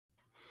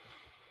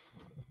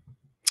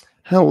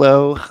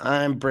Hello,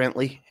 I'm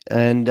Brentley,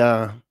 and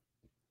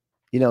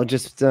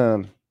just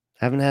haven't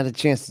had a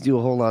chance to do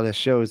a whole lot of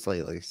shows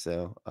lately,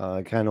 so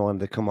I kind of wanted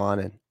to come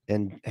on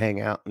and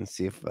hang out and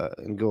see if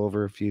and go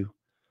over a few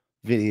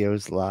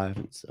videos live,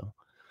 and so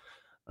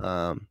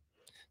um,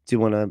 do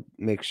want to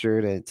make sure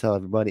to tell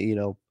everybody,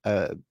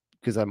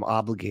 because I'm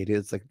obligated.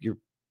 It's like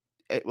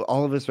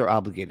all of us are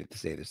obligated to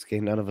say this. Okay,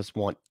 none of us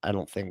want, I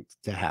don't think,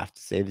 to have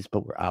to say this,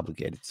 but we're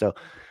obligated. So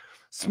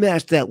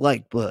smash that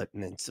like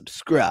button and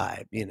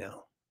subscribe.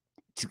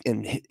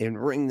 And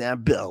ring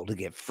that bell to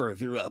get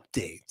further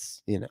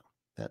updates,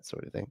 that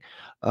sort of thing.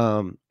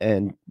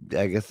 And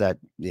I guess that,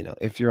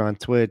 if you're on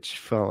Twitch,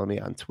 follow me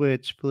on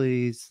Twitch,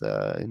 please.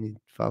 I need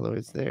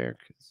followers there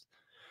because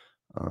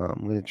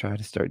I'm going to try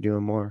to start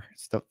doing more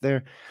stuff there.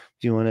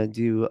 If you want to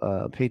do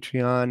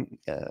Patreon,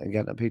 I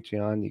got a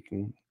Patreon. You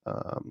can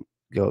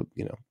go,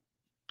 you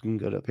can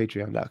go to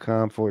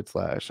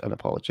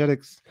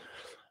patreon.com/unapologetics.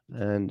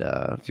 And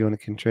if you want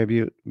to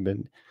contribute, I've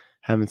been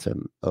having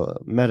some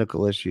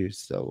medical issues,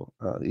 so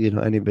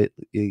any bit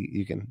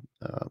you can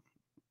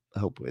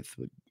help with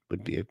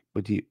would be a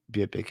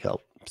big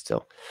help.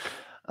 So,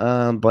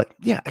 but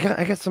yeah,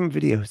 I got some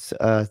videos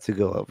to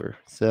go over.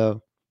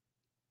 So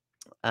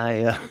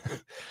I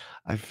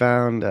I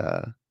found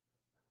I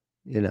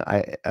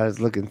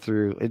was looking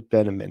through. It'd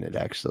been a minute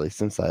actually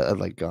since I'd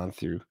like gone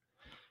through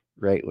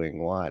Right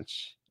Wing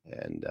Watch,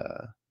 and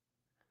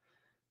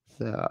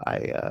so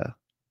I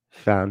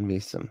found me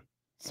some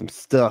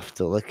stuff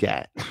to look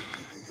at.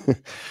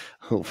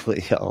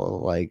 Hopefully y'all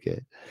will like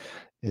it.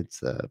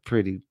 It's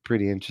pretty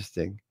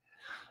interesting.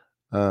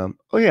 Oh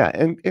yeah,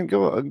 and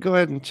go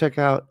ahead and check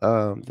out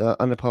the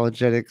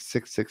unapologetic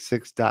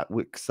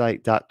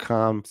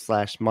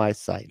 666.wixsite.com/my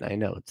site. I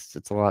know it's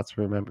a lot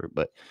to remember,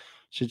 but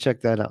should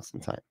check that out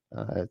sometime.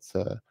 It's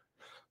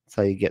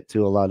how you get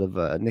to a lot of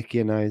Nikki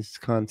and I's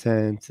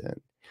content,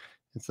 and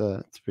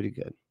it's pretty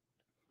good.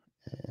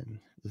 And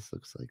this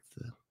looks like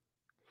the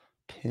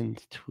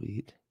pinned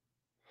tweet.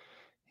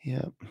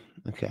 Yep.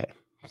 Okay.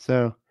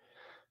 So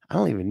I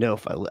don't even know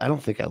if I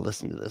don't think I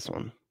listened to this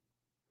one,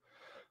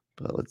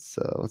 but let's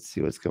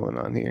see what's going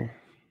on here.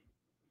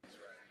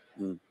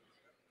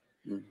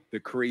 The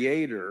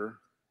creator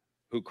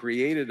who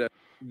created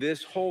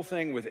this whole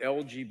thing with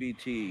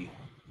LGBT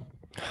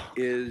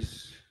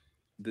is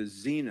the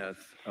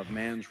zenith of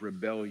man's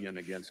rebellion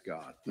against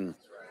God.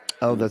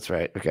 Oh, that's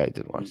right. Okay, I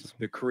did watch this.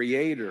 The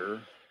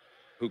creator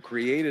who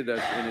created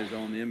us in his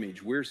own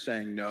image, we're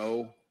saying,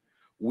 no,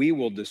 we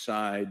will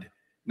decide,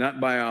 not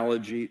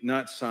biology,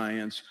 not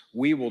science,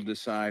 we will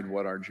decide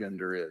what our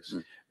gender is.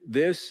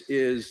 This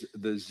is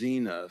the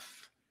zenith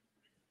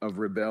of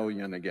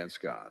rebellion against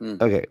God.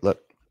 Okay,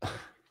 look.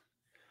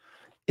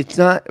 It's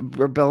not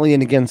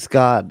rebellion against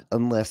God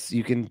unless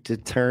you can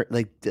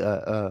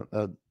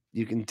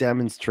you can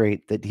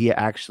demonstrate that he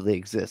actually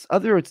exists.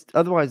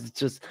 Otherwise, it's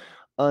just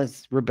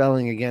us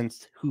rebelling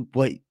against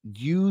what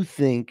you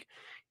think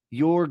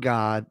your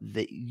God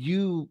that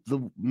you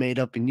made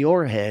up in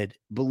your head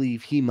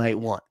believe he might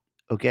want.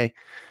 Okay,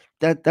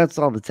 that's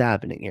all that's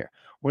happening here.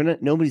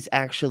 Nobody's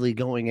actually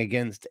going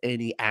against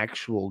any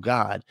actual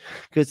God,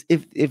 because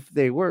if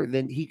they were,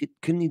 then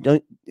couldn't he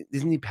don't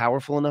isn't he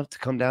powerful enough to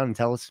come down and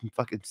tell us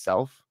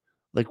himself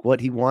like what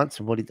he wants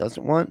and what he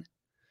doesn't want?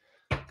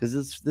 Because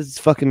this is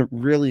fucking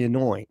really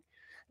annoying.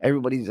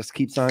 Everybody just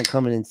keeps on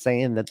coming and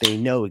saying that they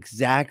know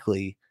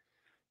exactly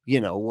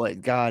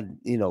what God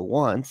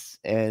wants,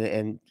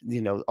 and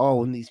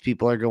oh, and these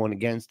people are going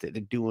against it.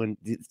 They're doing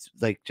it's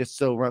like just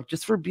so wrong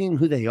just for being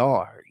who they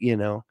are.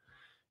 And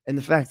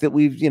the fact that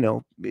we've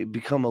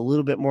become a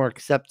little bit more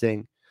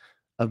accepting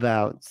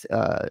about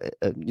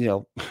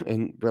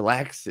and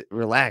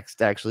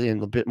relaxed actually,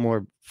 and a bit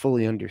more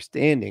fully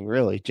understanding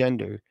really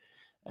gender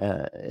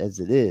as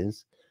it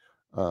is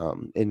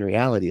in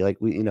reality, like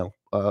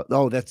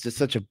oh, that's just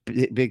such a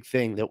big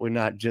thing that we're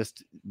not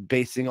just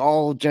basing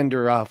all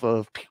gender off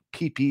of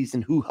peepees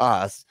and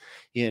hoo-has,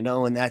 and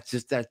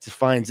that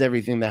defines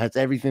everything, that has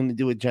everything to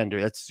do with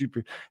gender. That's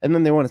super. And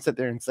then they want to sit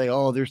there and say,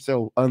 oh, they're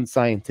so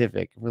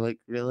unscientific. We're like,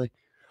 really?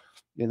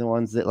 You're the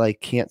ones that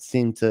like can't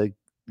seem to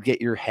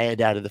get your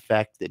head out of the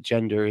fact that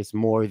gender is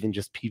more than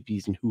just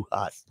peepees and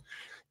hoo-has.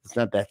 It's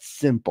not that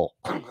simple.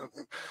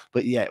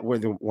 But yet we're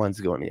the ones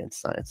going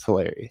against science.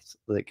 Hilarious.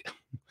 Like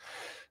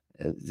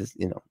just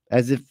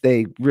as if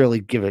they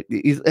really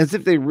as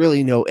if they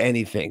really know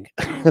anything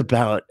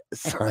about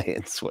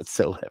science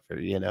whatsoever.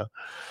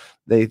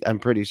 I'm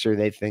pretty sure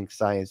they think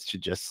science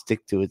should just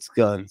stick to its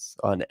guns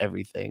on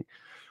everything.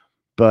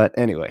 But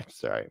anyway,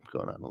 sorry, I'm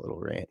going on a little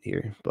rant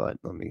here, but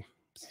let me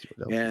see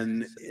what else.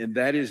 And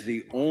that is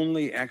the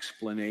only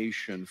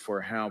explanation for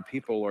how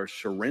people are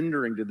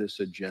surrendering to this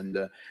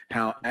agenda,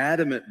 how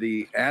adamant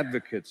the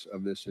advocates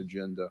of this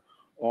agenda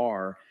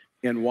are,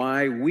 and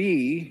why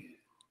we,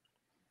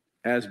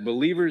 as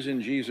believers in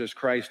Jesus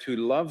Christ who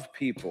love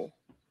people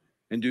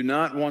and do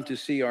not want to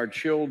see our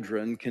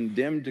children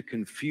condemned to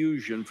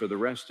confusion for the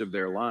rest of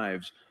their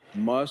lives,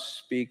 must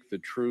speak the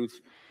truth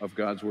of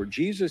God's word.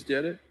 Jesus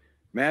did it.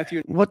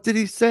 Matthew. What did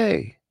he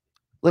say?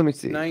 Let me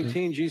see.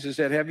 19, Jesus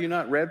said, have you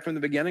not read from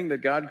the beginning that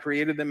God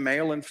created them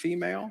male and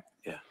female?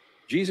 Yeah.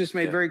 Jesus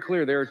made Yeah. very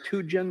clear there are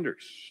two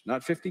genders,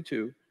 not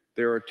 52.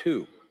 There are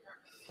two.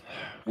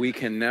 We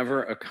can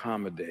never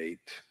accommodate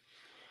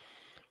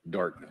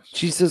darkness.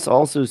 Jesus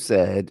also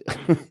said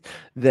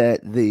that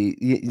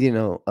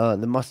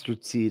the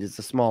mustard seed is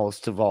the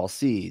smallest of all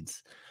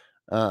seeds.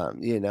 I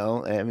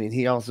mean,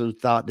 he also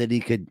thought that he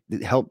could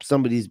help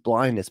somebody's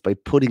blindness by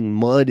putting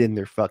mud in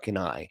their fucking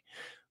eye,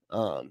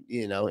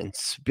 and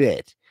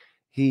spit.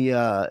 He,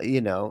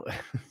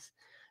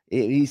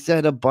 he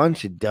said a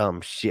bunch of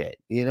dumb shit.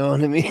 You know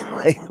what I mean?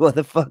 Like, what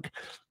the fuck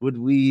would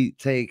we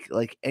take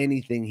like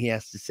anything he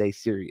has to say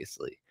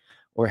seriously,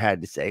 or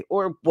had to say,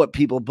 or what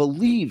people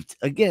believed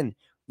again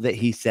that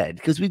he said?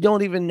 Because we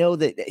don't even know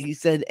that he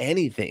said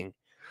anything,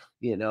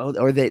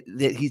 or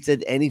that he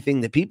said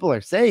anything that people are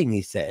saying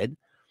he said.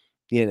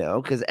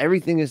 Because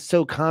everything is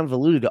so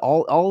convoluted.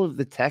 All of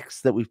the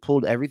texts that we've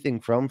pulled everything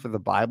from for the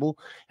Bible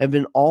have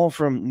been all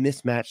from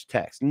mismatched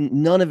text.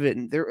 None of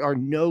it. There are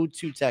no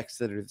two texts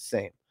that are the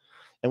same,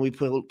 and we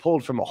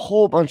pulled from a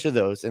whole bunch of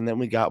those, and then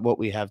we got what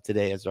we have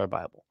today as our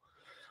Bible.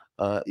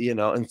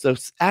 And so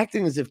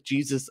acting as if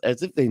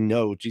they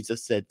know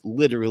Jesus said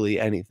literally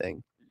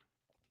anything,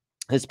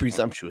 is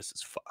presumptuous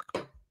as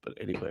fuck. But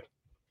anyway,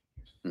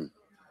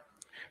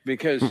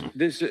 Because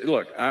this,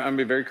 look, I'm going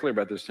to be very clear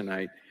about this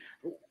tonight.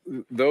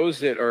 Those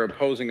that are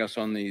opposing us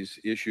on these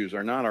issues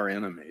are not our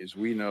enemies.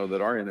 We know that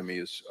our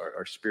enemies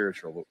are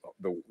spiritual.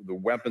 The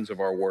weapons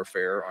of our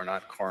warfare are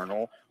not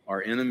carnal.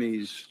 Our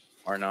enemies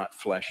are not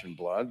flesh and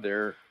blood.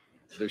 They're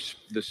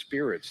the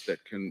spirits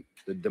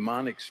the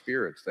demonic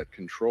spirits that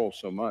control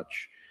so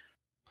much.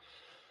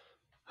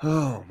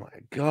 oh my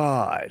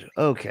God.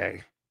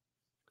 Okay.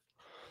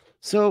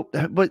 So,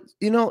 but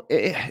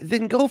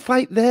then go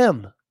fight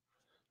them.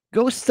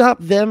 Go stop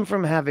them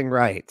from having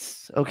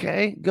rights.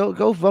 Okay,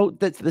 go vote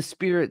that the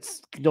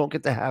spirits don't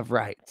get to have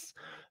rights.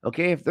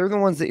 Okay, if they're the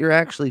ones that you're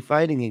actually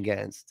fighting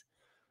against,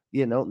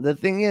 the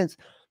thing is,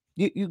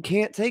 you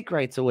can't take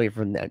rights away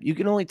from them. You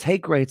can only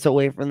take rights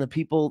away from the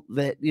people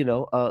that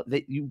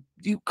that you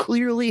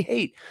clearly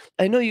hate.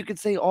 I know you could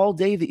say all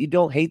day that you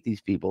don't hate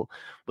these people,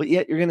 but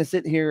yet you're gonna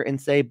sit here and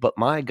say, "But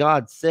my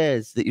God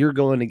says that you're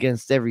going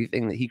against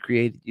everything that He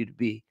created you to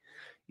be,"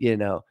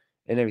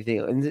 and everything.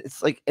 And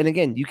it's like, and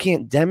again, you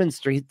can't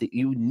demonstrate that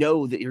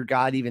that your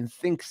God even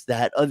thinks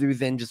that other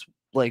than just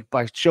like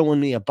by showing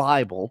me a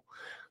Bible,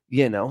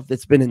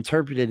 that's been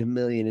interpreted 1.5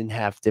 million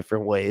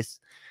different ways,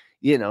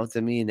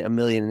 to mean 1.5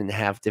 million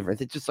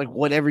different. It's just like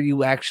whatever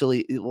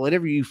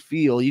you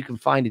feel, you can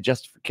find a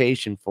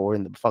justification for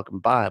in the fucking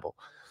Bible.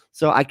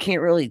 So I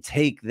can't really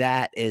take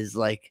that as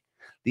like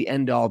the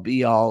end all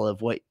be all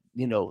of what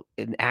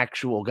an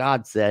actual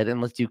God said,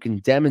 unless you can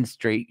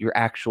demonstrate your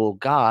actual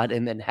God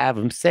and then have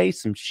him say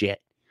some shit.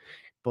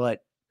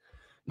 But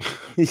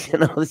this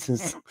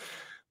is,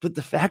 but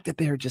the fact that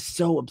they're just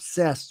so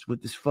obsessed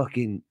with this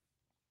fucking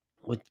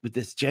with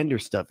this gender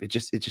stuff, it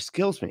just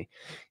kills me,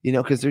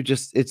 because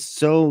it's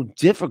so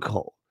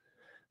difficult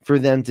for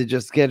them to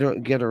just get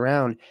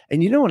around.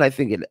 And you know what I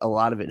think a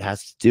lot of it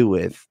has to do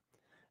with,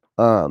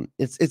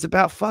 it's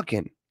about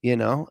fucking,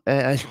 and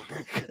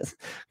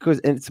because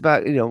it's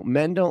about,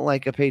 men don't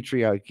like a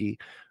patriarchy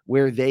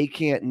where they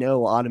can't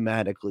know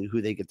automatically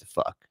who they get to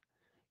fuck.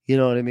 You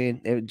know what I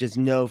mean? They would just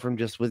know from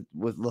just with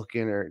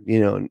looking, or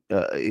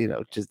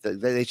just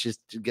they just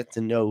get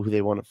to know who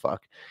they want to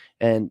fuck,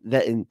 and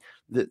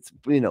that's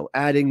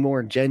adding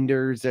more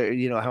genders,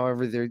 or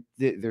however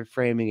they're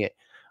framing it,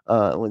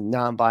 with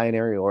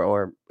non-binary,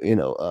 or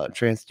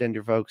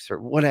transgender folks,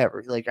 or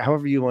whatever, like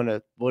however you want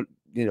to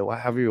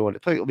however you want to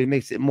play it. It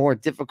makes it more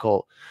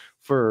difficult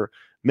for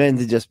men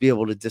to just be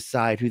able to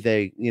decide who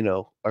they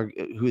are,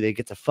 who they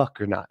get to fuck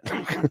or not.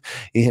 And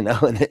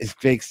it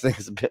makes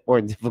things a bit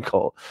more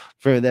difficult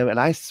for them. And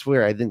I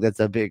swear, I think that's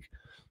a big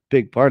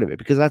part of it,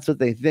 because that's what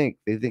they think.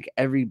 They think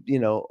every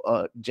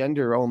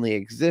gender only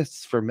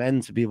exists for men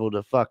to be able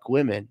to fuck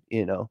women,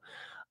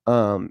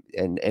 and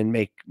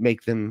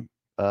make them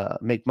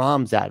make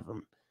moms out of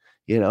them,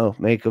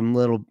 make them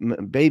little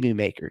baby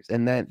makers.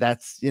 And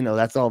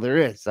that's all there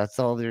is. That's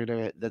all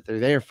that they're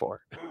there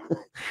for.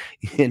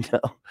 you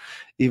know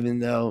Even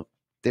though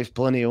there's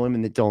plenty of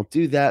women that don't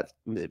do that,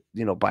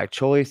 by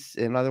choice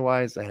and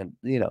otherwise, and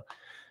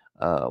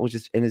which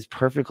is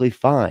perfectly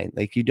fine.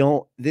 Like, you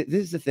don't. This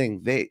is the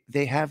thing.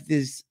 They have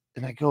this,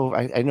 and I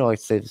know I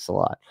say this a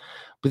lot,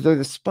 but they're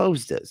the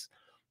spostas.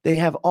 They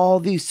have all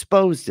these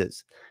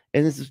spostas,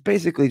 and this is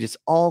basically just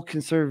all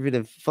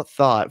conservative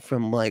thought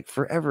from like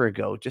forever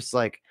ago. Just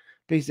like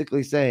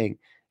basically saying,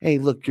 "Hey,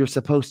 look, you're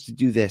supposed to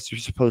do this. You're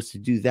supposed to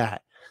do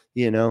that."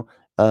 You know,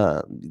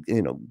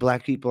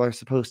 Black people are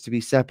supposed to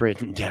be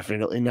separate and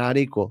definitely not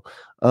equal.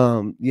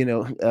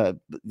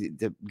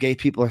 The gay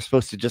people are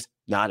supposed to just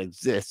not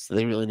exist. So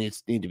they really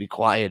need to be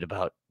quiet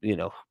about,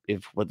 who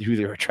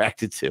they're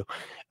attracted to,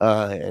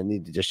 and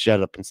need to just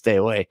shut up and stay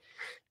away.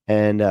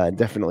 And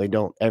definitely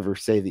don't ever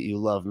say that you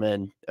love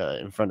men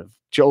in front of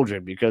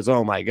children, because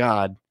oh my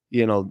God,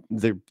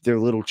 their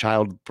little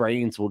child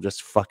brains will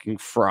just fucking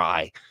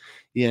fry.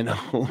 you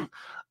know.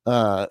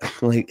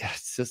 Like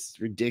it's just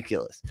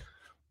ridiculous.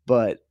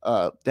 But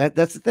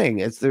that's the thing.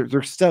 It's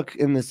they're stuck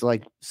in this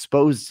like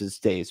supposed to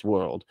stays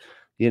world,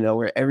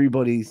 where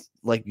everybody's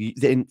like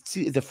then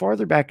see the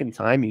farther back in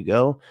time you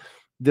go,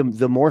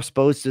 the more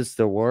supposed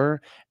there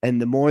were,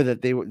 and the more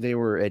that they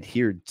were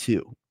adhered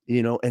to,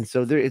 and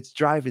so it's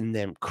driving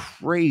them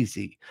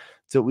crazy.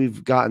 So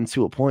we've gotten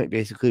to a point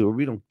basically where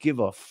we don't give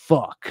a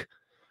fuck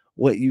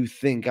what you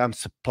think I'm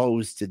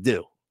supposed to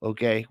do.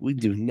 Okay, we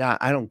do not.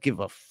 I don't give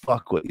a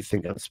fuck what you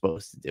think I'm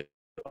supposed to do.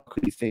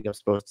 What you think I'm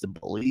supposed to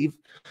believe?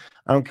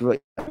 I don't give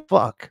a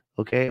fuck,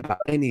 okay, about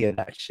any of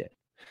that shit.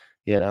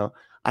 You know,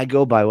 I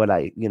go by what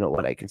I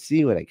can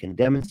see, what I can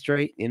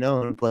demonstrate,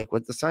 and like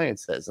what the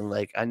science says. And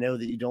like, I know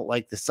that you don't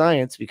like the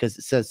science because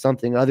it says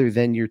something other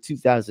than your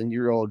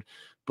 2,000-year-old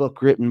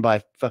book written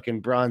by fucking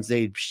Bronze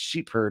Age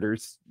sheep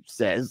herders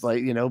says,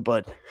 like,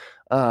 but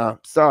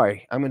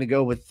sorry, I'm gonna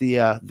go with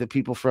the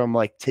people from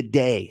like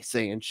today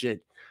saying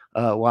shit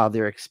while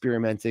they're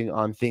experimenting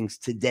on things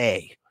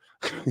today,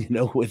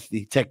 with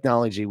the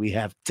technology we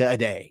have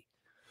today.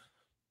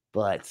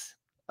 But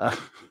uh,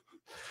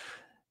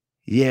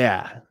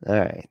 yeah, all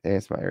right.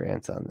 There's my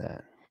rant on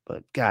that.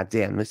 But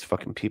goddamn, these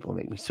fucking people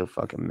make me so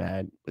fucking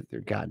mad with their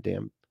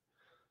goddamn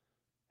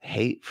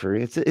hate for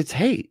it's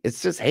hate.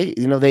 It's just hate.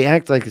 They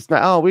act like it's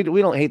not. Oh, we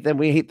don't hate them.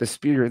 We hate the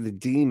spirit of the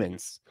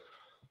demons.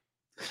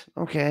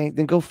 Okay,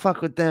 then go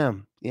fuck with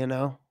them.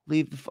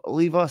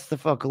 Leave us the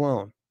fuck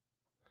alone.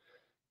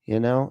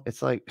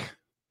 It's like,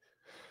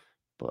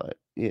 but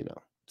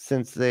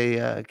since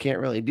they can't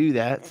really do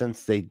that,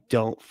 since they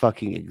don't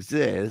fucking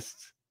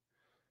exist,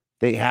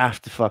 they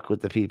have to fuck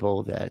with the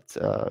people that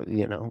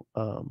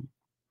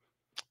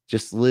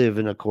just live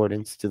in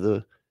accordance to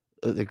the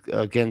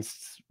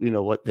against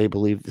what they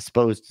believe the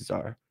supposeds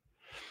are.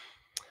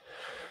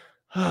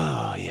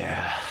 Oh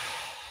yeah,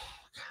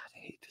 God, I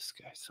hate this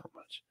guy so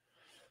much.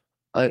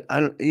 I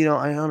don't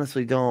I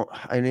honestly don't.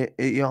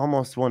 You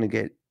almost want to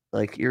get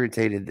like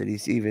irritated that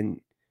he's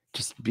even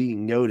just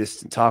being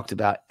noticed and talked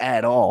about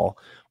at all.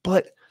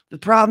 But the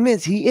problem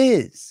is he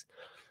is.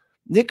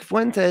 Nick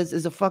Fuentes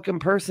is a fucking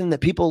person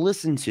that people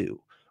listen to,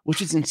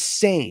 which is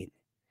insane.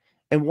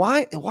 And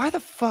why the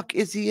fuck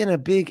is he in a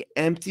big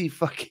empty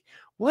fucking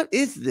what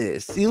is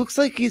this? He looks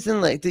like he's in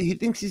like he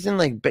thinks he's in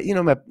like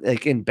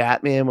like in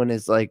Batman when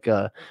his like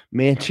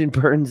mansion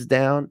burns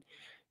down,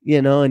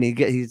 and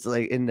he's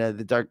like in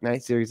the Dark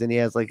Knight series and he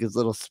has like his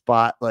little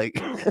spot like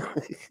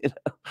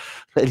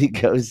that he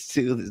goes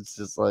to that's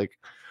just like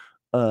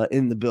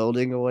in the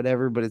building or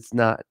whatever, but it's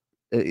not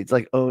it's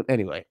like oh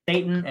anyway.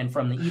 Satan and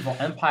from the evil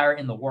empire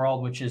in the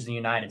world, which is the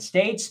United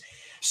States.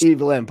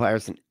 Evil Empire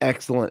is an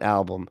excellent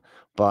album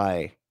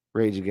by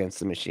Rage Against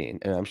the Machine,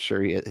 and I'm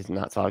sure he is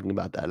not talking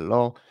about that at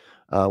all.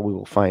 We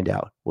will find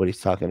out what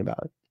he's talking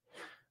about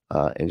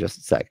in just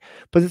a sec.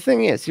 But the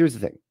thing is, here's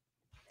the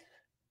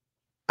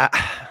thing.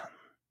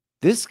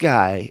 This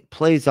guy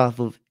plays off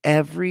of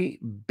every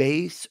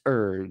base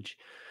urge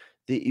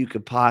that you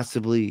could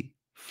possibly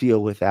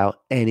feel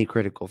without any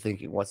critical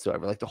thinking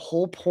whatsoever. Like the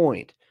whole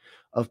point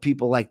of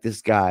people like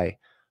this guy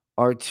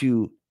are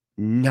to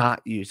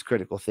not use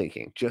critical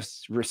thinking,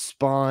 just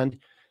respond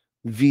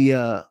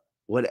via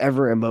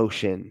whatever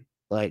emotion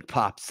like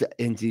pops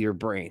into your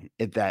brain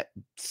at that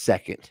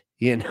second,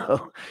 and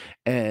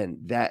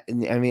I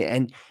mean,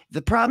 and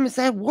the problem is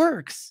that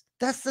works.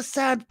 That's the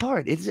sad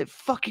part. Is it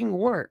fucking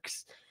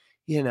works.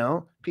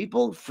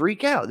 People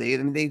freak out.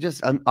 They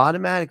just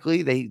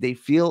automatically they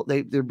feel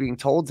they're being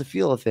told to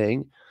feel a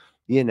thing,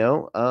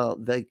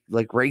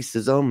 like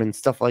racism and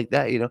stuff like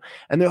that,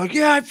 and they're like,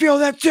 yeah, I feel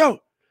that too,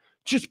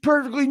 just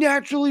perfectly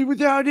naturally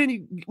without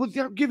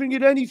giving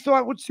it any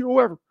thought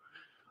whatsoever.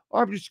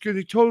 I'm just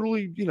gonna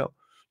totally,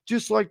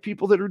 dislike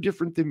people that are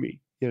different than me,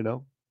 it's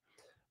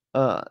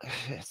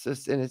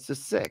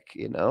just sick,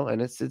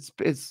 and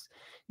it's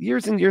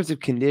years and years of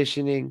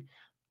conditioning.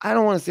 I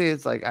don't want to say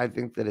it's like I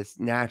think that it's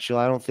natural.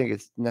 I don't think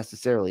it's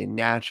necessarily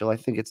natural. I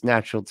think it's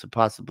natural to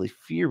possibly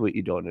fear what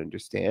you don't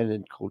understand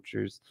in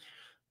cultures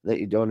that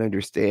you don't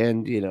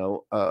understand,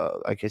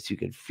 I guess you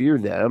could fear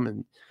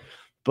them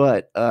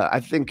but I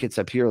think it's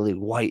a purely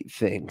white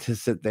thing to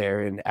sit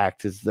there and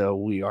act as though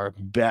we are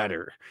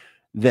better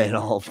than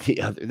all of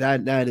the other.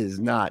 That is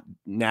not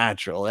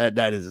natural.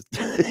 That is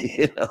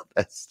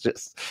that's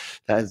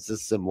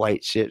just some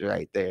white shit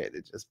right there.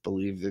 They just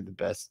believe they're the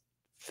best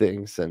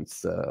thing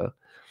since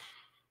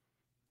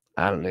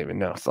I don't even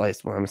know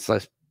sliced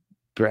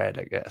bread.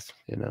 I guess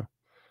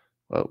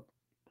Well,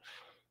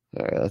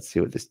 all right, let's see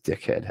what this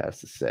dickhead has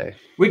to say.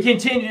 We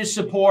continue to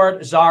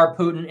support Tsar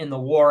Putin in the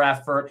war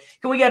effort.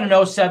 Can we get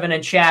an 07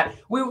 in chat?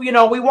 We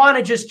want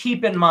to just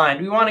keep in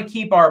mind, we want to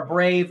keep our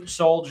brave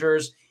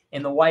soldiers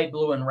in the white,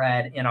 blue, and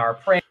red in our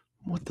prayer.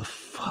 What the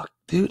fuck,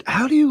 dude?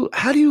 How do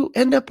you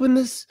end up in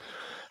this?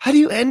 How do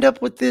you end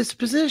up with this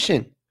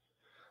position?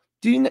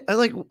 Do you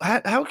like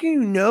how can you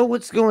know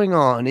what's going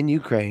on in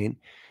Ukraine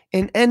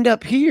and end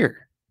up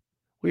here?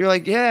 Where you're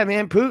like, yeah,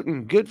 man,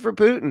 Putin, good for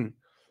Putin.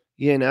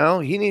 He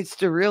needs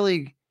to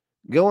really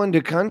go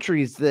into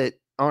countries that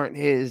aren't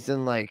his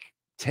and like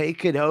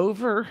take it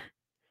over?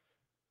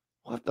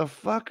 What the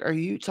fuck are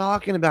you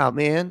talking about,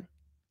 man?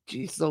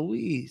 Jeez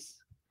Louise.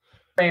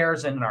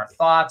 Prayers and in our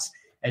thoughts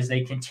as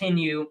they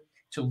continue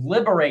to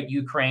liberate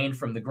Ukraine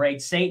from the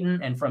great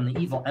Satan and from the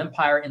evil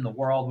empire in the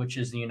world, which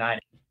is the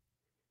United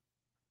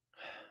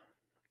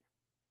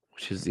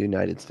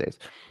States.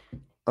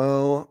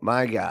 Oh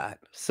my God.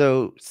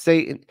 So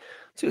Satan.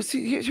 So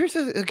see, here's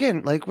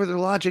again, like where their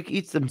logic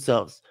eats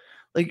themselves.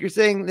 Like you're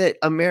saying that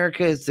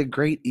America is the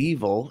great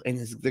evil and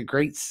is the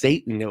great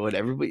Satan or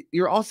whatever, but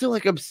you're also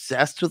like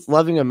obsessed with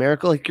loving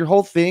America. Like your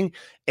whole thing,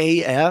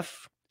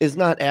 AF, is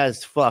not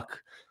as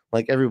fuck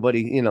like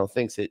everybody,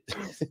 thinks it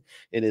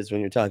it is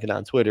when you're talking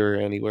on Twitter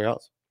or anywhere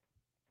else.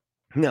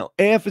 No,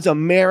 AF is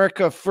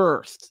America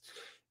first,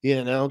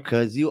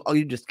 because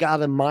you just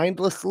gotta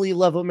mindlessly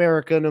love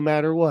America no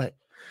matter what.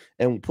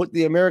 And put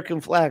the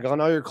American flag on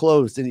all your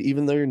clothes, and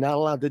even though you're not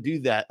allowed to do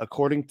that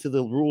according to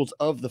the rules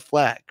of the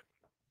flag,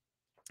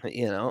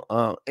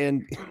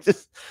 and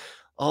just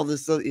all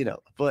this,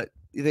 but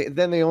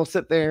then they all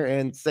sit there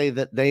and say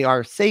that they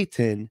are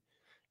Satan,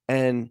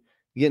 and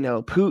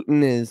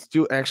Putin is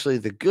actually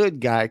the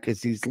good guy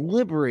because he's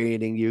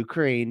liberating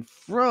Ukraine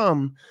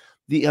from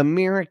the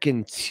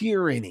American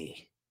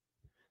tyranny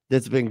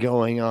that's been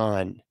going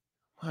on.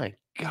 My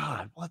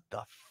God, what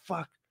the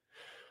fuck?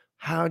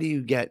 How do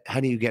you get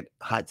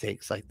hot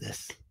takes like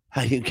this?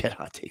 How do you get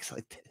hot takes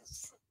like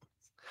this?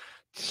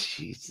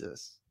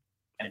 Jesus.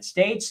 United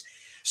States.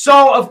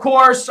 So, of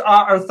course,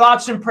 our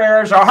thoughts and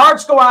prayers, our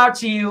hearts go out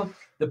to you,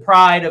 the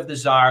pride of the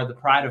Tsar, the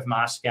pride of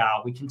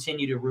Moscow. We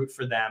continue to root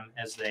for them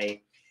as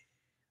they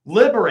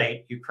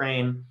liberate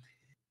Ukraine.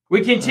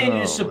 We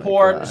continue to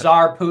support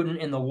Tsar Putin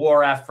in the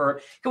war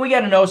effort. Can we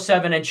get an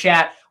 07 in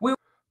chat?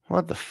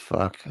 What the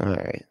fuck? All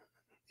right.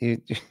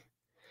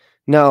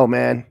 No,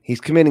 man.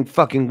 He's committing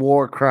fucking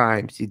war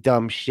crimes, you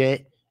dumb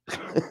shit.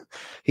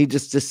 He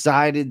just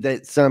decided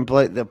that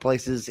the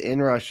places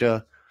in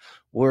Russia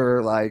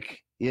were like,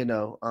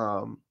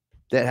 that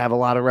have a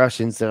lot of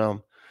Russians in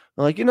them.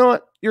 I'm like, you know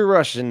what? You're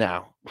Russian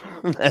now.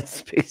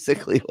 That's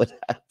basically what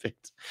happened,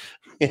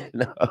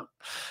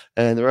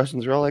 And the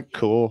Russians were all like,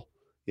 cool,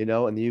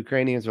 and the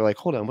Ukrainians were like,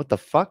 hold on, what the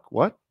fuck?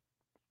 What?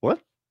 What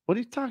are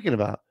you talking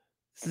about?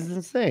 This is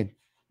insane.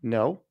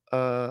 No.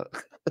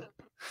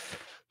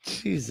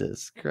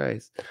 Jesus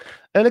Christ.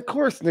 And of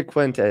course, Nick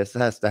Fuentes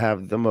has to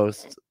have the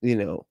most,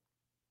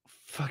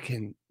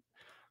 fucking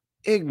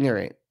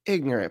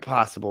ignorant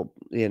possible,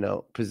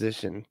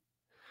 position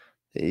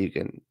that you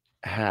can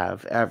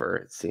have ever.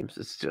 It seems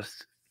it's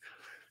just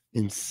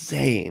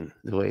insane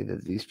the way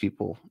that these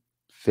people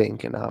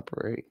think and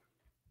operate.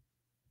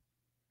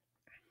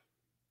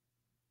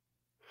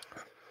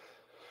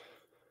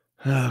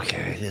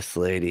 Okay, this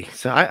lady.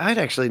 So I'd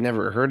actually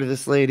never heard of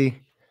this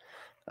lady.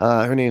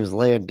 Her name is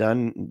Leah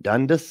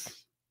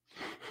Dundas.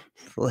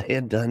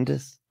 Leah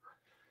Dundas.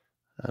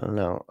 I don't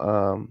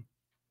know.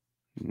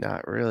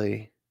 Not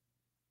really.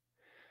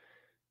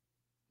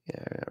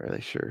 Yeah, I'm not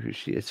really sure who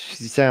she is.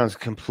 She sounds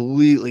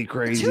completely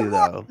crazy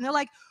though. And they're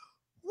like,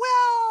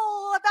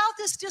 well, about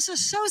this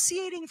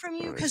disassociating from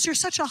you because you're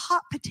such a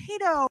hot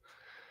potato.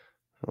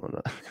 Hold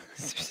on.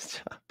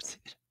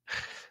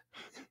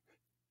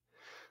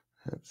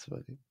 That's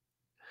funny.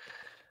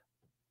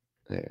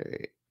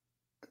 There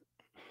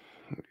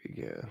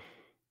we go.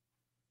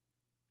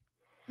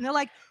 And they're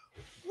like,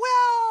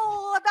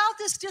 well, about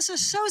this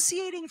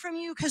disassociating from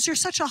you because you're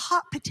such a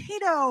hot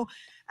potato.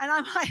 And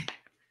I'm like,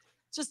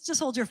 just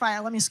hold your fire.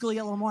 Let me school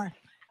you a little more.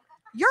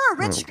 You're a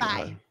rich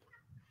guy.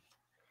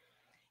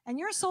 And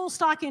your sole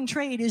stock in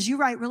trade is you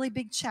write really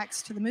big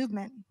checks to the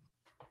movement.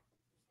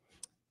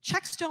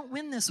 Checks don't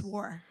win this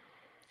war.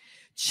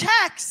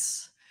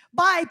 Checks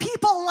by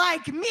people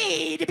like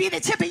me to be the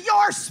tip of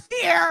your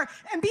spear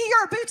and be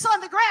your boots on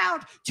the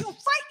ground to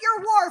fight your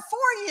war for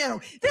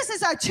you. This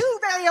is a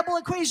two-variable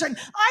equation.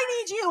 I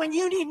need you and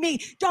you need me.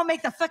 Don't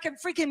make the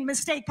freaking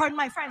mistake. Pardon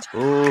my French.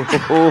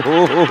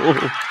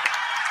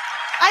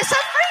 I said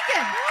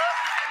freaking.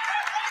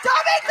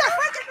 Don't make the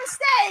freaking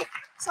mistake.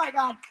 Sorry,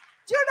 God.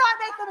 Do not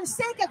make the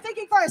mistake of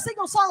thinking for a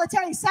single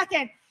solitary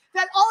second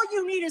that all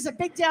you need is a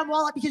big damn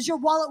wallet because your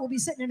wallet will be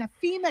sitting in a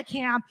FEMA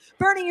camp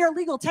burning your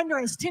legal tender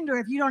as Tinder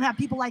if you don't have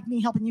people like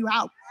me helping you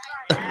out.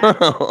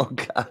 Oh,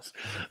 gosh.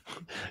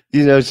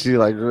 She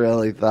like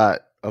really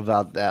thought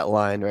about that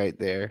line right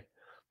there.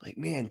 Like,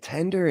 man,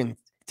 Tinder and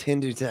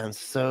Tinder sound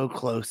so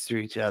close to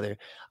each other.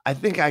 I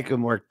think I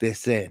can work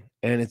this in,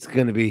 and it's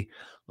going to be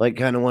like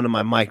kind of one of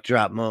my mic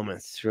drop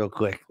moments real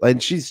quick.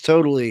 And she's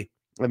totally,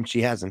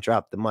 she hasn't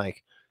dropped the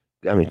mic.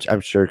 I mean, I'm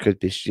sure it could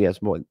be she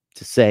has more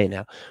to say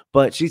now,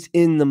 but she's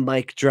in the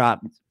mic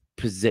drop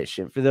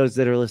position. For those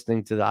that are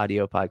listening to the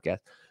audio podcast,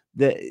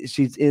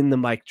 she's in the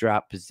mic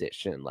drop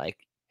position. Like,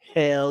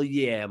 hell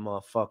yeah,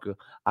 motherfucker.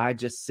 I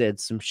just said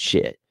some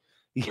shit.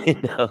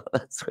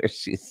 That's where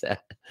she's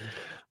at.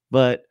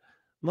 But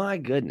my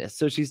goodness.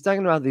 So she's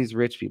talking about these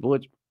rich people,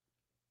 which,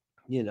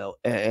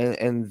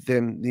 and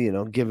then,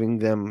 giving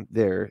them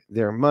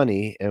their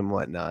money and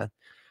whatnot.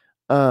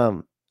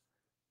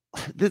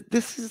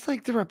 this is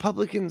like the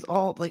Republicans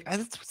all like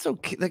that's what's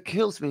that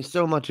kills me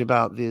so much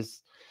about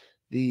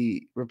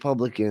the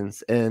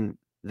Republicans and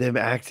them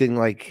acting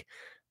like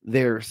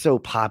they're so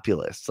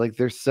populist, like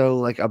they're so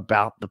like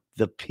about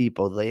the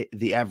people,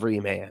 the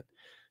everyman,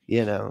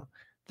 you know.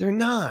 They're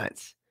not.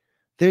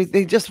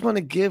 They just want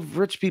to give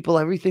rich people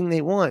everything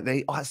they want.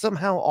 They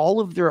somehow all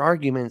of their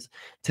arguments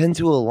tend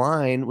to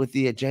align with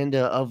the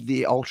agenda of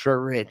the ultra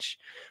rich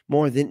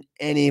more than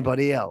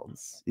anybody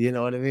else. You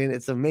know what I mean?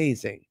 It's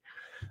amazing.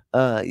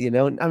 I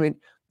mean,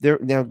 there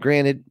now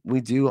granted,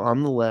 we do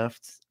on the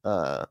left,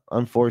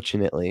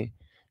 unfortunately,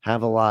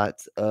 have a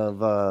lot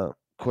of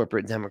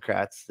corporate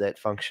Democrats that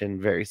function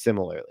very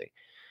similarly.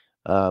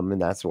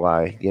 And that's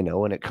why,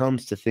 when it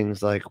comes to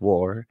things like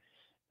war,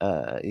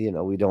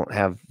 we don't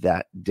have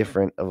that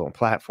different of a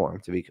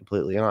platform, to be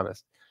completely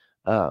honest.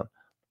 Uh,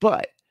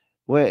 but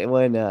but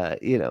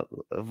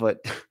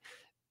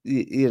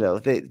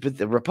but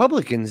the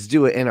Republicans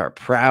do it and are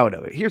proud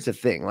of it. Here's the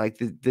thing, like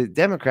the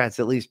Democrats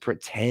at least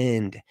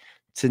pretend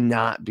to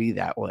not be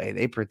that way.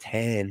 They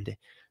pretend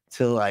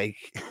to like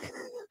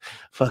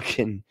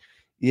fucking,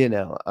 I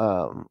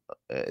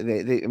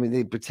mean,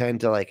 they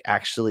pretend to like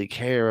actually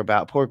care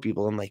about poor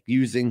people and like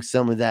using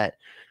some of that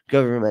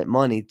government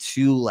money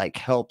to like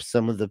help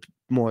some of the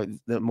more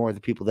the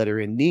people that are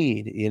in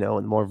need,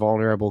 and more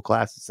vulnerable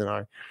classes in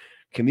our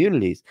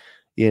communities,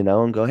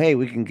 and go, hey,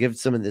 we can give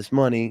some of this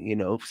money,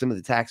 some of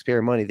the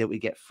taxpayer money that we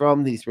get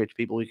from these rich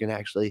people, we can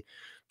actually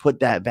put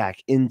that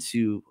back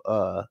into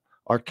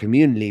our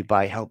community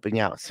by helping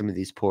out some of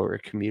these poorer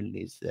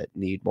communities that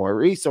need more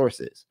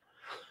resources.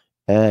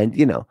 And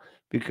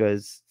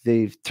because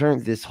they've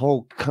turned this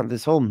whole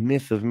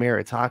myth of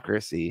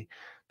meritocracy,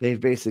 they've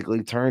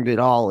basically turned it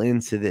all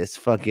into this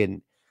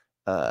fucking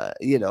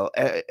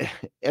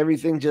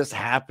everything just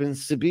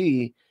happens to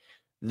be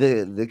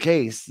the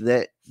case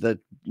that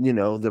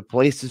the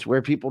places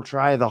where people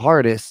try the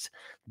hardest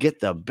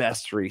get the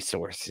best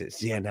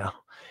resources,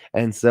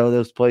 and so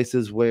those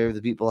places where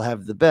the people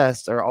have the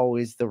best are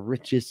always the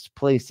richest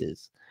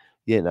places,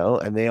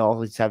 and they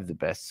always have the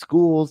best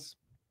schools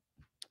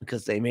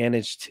because they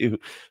managed to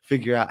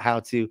figure out how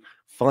to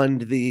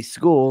fund the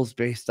schools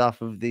based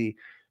off of the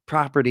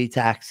property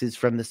taxes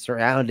from the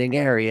surrounding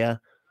area.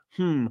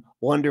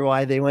 Wonder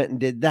why they went and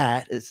did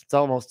that. It's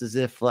almost as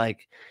if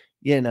like,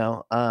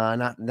 not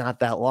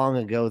that long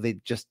ago, they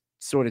just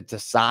sort of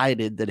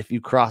decided that if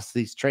you cross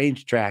these train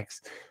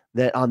tracks,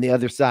 that on the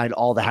other side,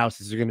 all the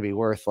houses are going to be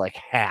worth like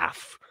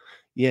half,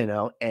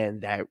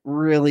 and that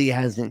really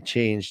hasn't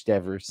changed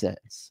ever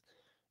since.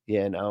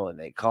 And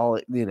they call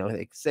it,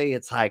 they say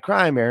it's high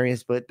crime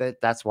areas, but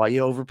that's why you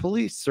over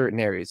police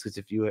certain areas. Because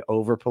if you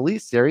over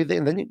police area,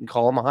 then you can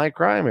call them a high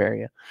crime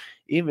area,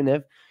 even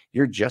if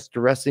you're just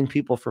arresting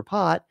people for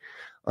pot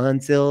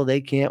until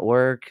they can't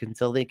work,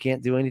 until they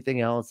can't do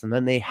anything else. And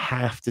then they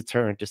have to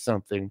turn to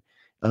something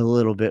a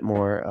little bit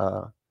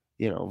more,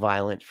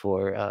 violent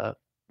for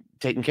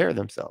taking care of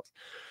themselves,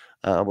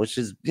 which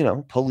is,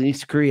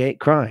 police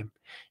create crime.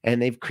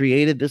 And they've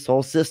created this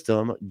whole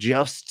system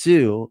just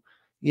to,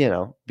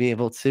 be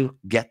able to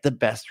get the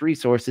best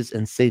resources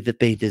and say that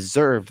they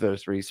deserve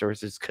those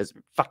resources because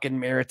fucking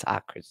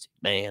meritocracy,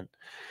 man.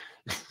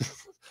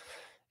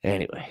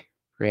 Anyway,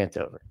 rant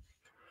over.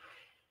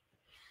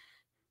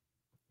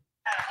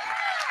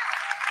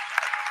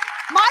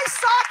 My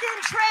stock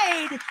in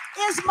trade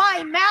is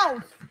my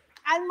mouth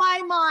and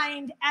my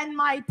mind and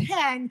my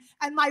pen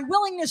and my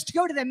willingness to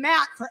go to the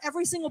mat for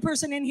every single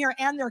person in here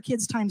and their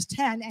kids times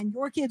 10 and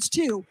your kids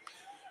too.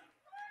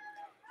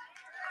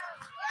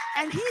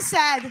 And he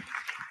said,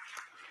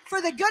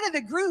 for the good of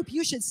the group,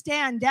 you should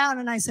stand down.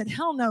 And I said,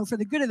 hell no, for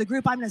the good of the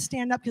group, I'm going to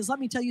stand up because let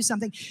me tell you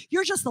something.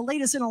 You're just the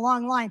latest in a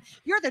long line.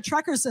 You're the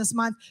truckers this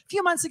month. A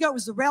few months ago, it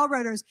was the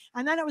railroaders,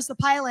 and then it was the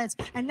pilots.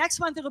 And next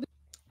month, it'll be.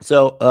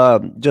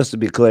 So, just to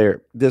be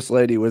clear, this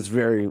lady was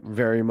very,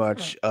 very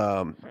much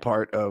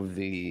part of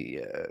the,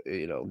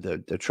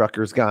 the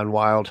Truckers Gone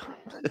Wild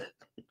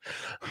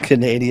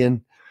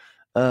Canadian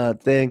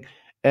thing.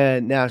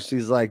 And now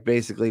she's like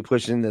basically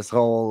pushing this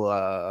whole,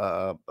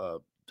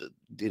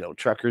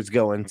 truckers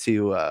going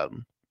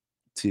to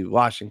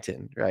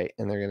Washington, right?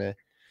 And they're gonna,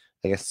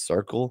 I guess,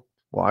 circle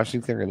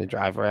Washington. They're gonna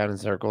drive around in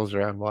circles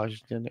around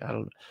Washington. I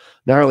don't,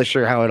 not really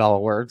sure how it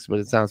all works, but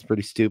it sounds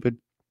pretty stupid.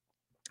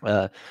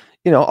 All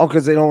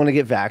because they don't want to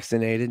get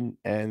vaccinated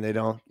and they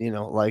don't,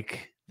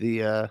 like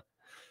the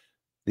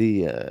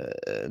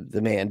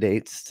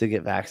mandates to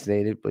get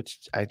vaccinated,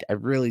 which I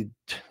really,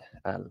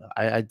 I don't know.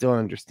 I don't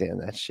understand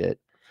that shit.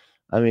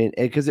 I mean,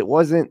 because it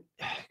wasn't,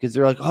 because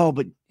they're like, oh,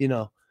 but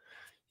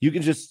you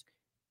can just,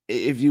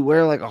 if you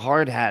wear like a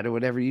hard hat or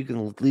whatever, you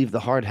can leave the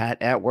hard hat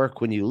at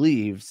work when you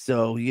leave.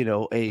 So,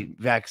 a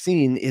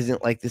vaccine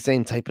isn't like the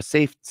same type of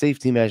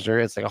safety measure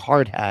as like a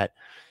hard hat,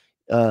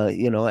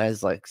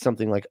 as like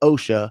something like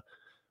OSHA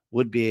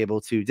would be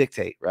able to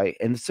dictate, right?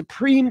 And the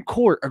Supreme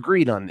Court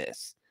agreed on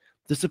this.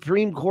 The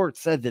Supreme Court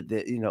said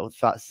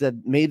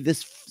that, made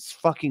this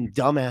fucking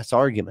dumbass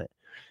argument.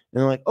 And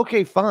they're like,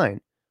 okay,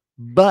 fine.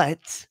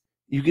 But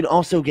you can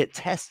also get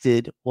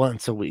tested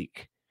once a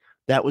week.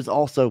 That was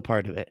also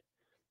part of it.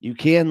 You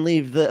can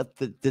leave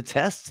the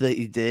test that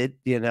you did,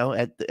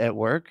 at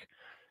work.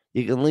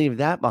 You can leave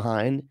that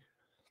behind,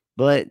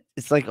 but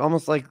it's like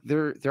almost like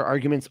their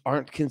arguments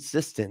aren't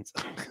consistent.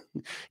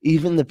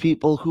 Even the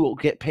people who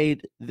get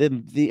paid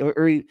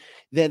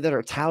that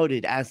are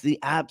touted as the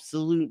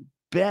absolute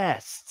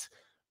best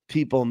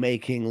people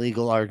making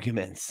legal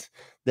arguments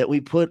that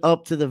we put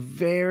up to the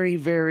very,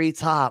 very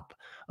top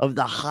of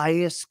the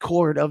highest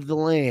court of the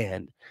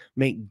land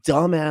make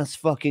dumbass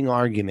fucking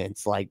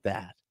arguments like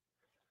that.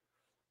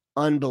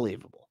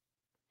 Unbelievable.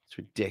 It's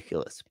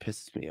ridiculous. It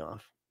pisses me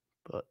off.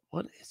 But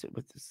what is it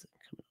with this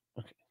thing?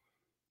 Okay.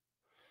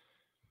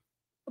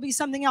 Will be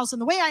something else. And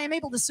the way I am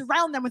able to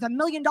surround them with $1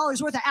 million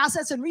worth of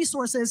assets and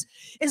resources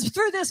is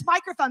through this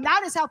microphone.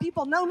 That is how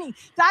people know me.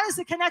 That is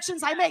the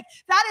connections I make.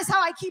 That is how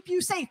I keep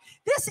you safe.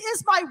 This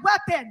is my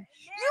weapon.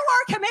 You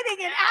are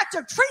committing an act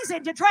of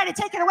treason to try to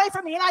take it away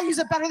from me, and I use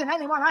it better than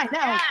anyone I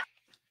know.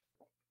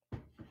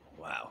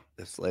 Wow,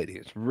 this lady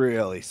is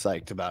really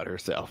psyched about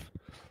herself.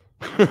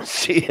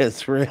 She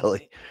is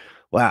really.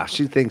 Wow,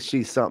 she thinks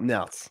she's something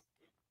else.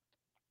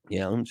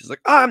 And she's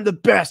like, I'm the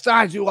best.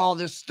 I do all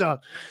this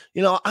stuff.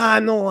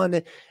 I'm the one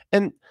that,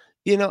 and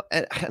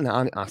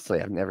honestly,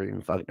 I've never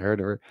even fucking heard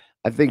of her.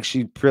 I think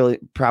she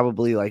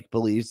probably like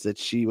believes that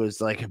she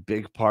was like a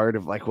big part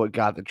of like what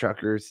got the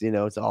truckers,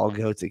 to all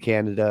go to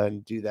Canada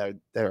and do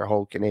their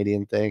whole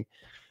Canadian thing.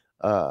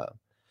 I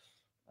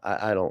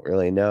don't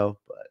really know,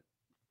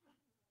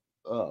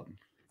 but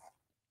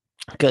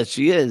because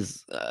she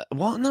is,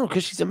 no,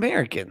 because she's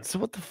American. So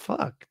what the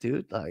fuck,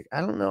 dude? Like,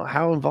 I don't know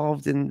how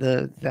involved in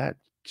that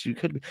she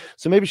could be.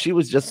 So maybe she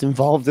was just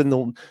involved in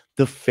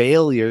the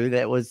failure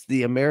that was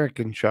the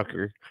American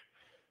trucker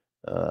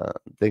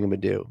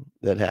thingamadoo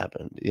that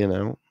happened.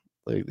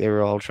 Like they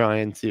were all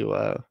trying to.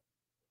 Let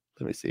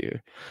me see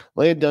here.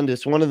 Leah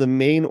Dundas, one of the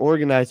main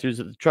organizers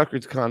of the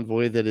truckers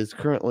convoy that is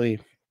currently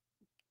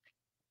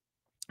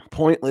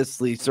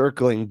pointlessly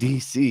circling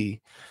DC,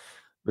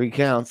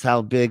 recounts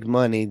how big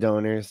money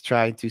donors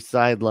tried to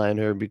sideline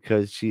her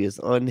because she is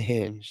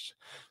unhinged.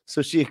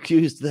 So she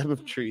accused them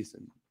of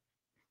treason.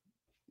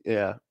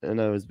 Yeah,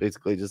 and I was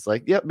basically just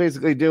like, yep,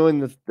 basically doing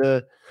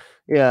they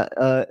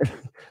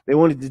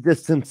wanted to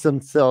distance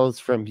themselves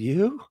from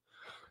you.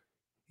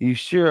 You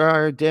sure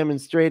are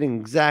demonstrating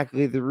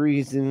exactly the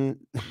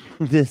reason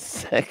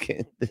this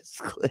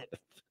clip.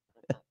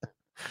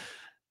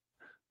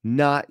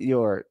 Not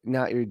you're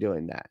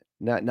doing that.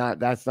 Not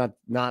that's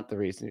not the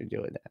reason you're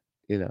doing that,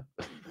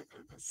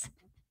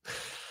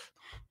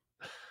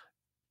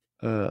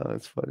 Oh,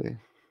 that's funny.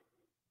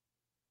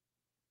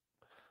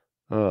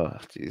 Oh,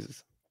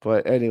 Jesus.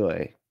 But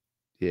anyway,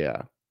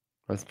 yeah,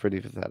 that's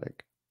pretty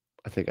pathetic.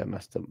 I think I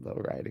messed up the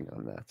writing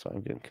on that, so I'm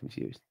getting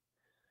confused.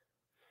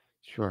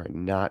 Sure,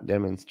 not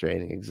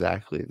demonstrating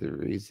exactly the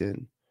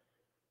reason.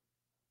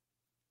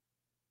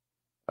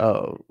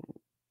 Oh,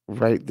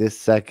 right this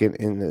second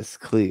in this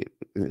clip,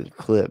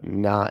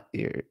 not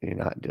you're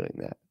not doing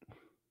that.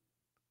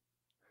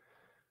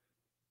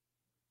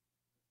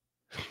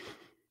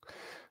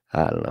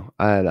 I don't know.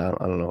 I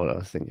don't know what I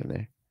was thinking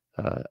there.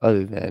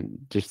 Other than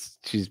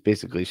just she's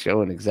basically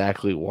showing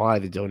exactly why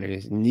the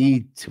donors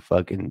need to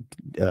fucking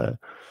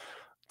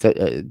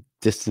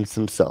distance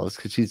themselves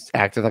because she's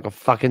acting like a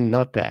fucking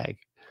nutbag.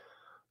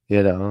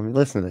 I mean,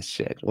 listen to this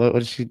shit. What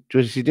is she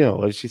doing?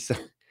 What is she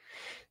saying?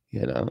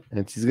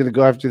 And she's gonna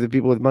go after the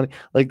people with money.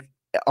 Like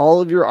all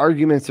of your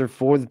arguments are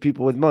for the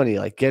people with money,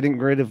 like getting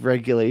rid of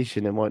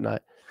regulation and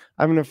whatnot.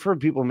 I mean, I've heard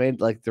people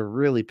made like the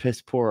really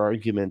piss poor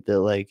argument that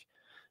like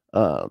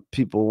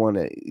people want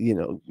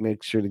to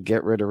make sure to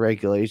get rid of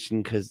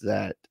regulation because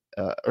that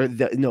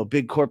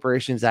big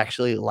corporations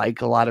actually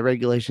like a lot of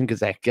regulation because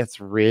that gets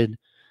rid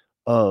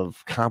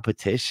of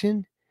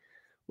competition,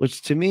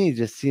 which to me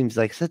just seems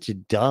like such a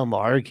dumb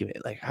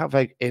argument. Like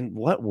in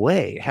what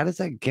way? How does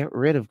that get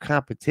rid of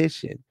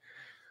competition?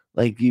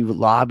 Like you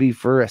lobby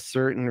for a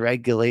certain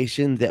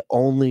regulation that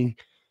only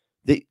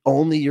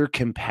your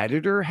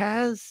competitor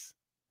has?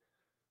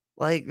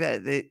 Like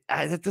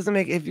that doesn't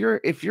make if you're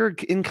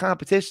in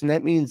competition,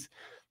 that means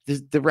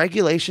the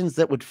regulations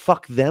that would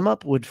fuck them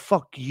up would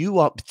fuck you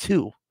up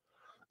too.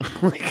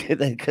 Like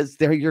because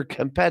they're your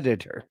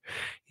competitor.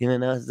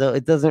 So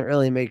it doesn't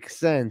really make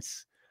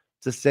sense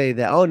to say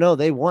that, oh no,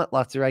 they want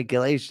lots of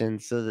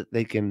regulations so that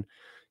they can,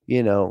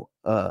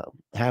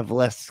 have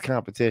less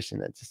competition.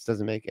 That just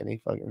doesn't make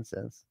any fucking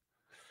sense.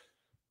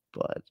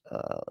 But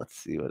let's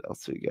see what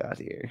else we got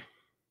here.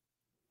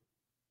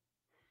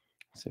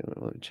 So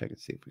let me check and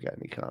see if we got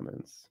any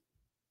comments.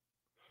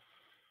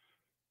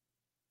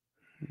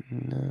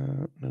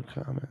 No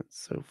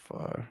comments so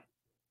far.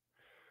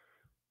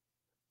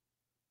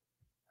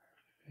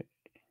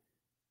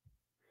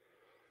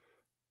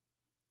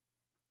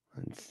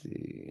 Let's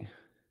see.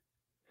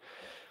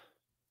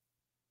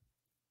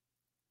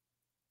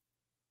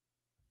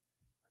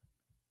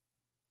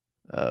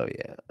 Oh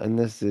yeah, and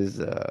this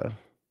is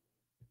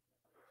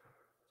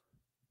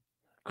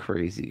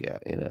crazy guy,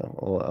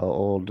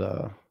 old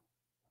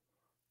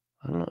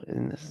I don't know,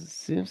 and this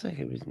seems like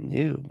it was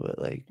new, but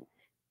like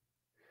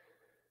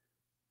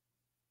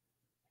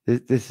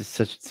This is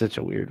such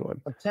a weird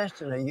one.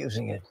 intentionally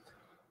using it.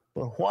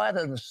 But why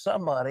doesn't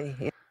somebody?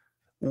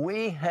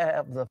 We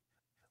have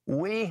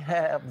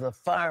the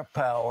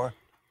firepower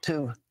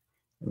to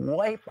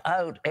wipe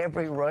out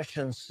every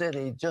Russian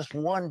city, just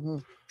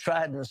one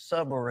Trident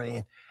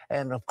submarine.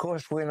 And of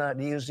course, we're not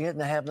using it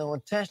and have no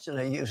intention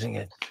of using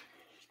it.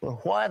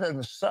 But why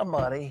doesn't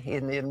somebody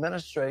in the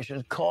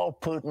administration call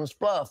Putin's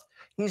bluff?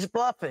 He's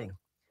bluffing.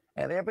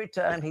 And every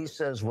time he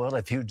says, well,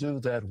 if you do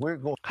that, we're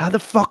going. How the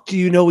fuck do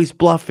you know he's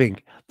bluffing?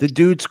 The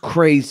dude's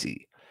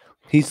crazy.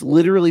 He's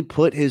literally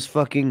put his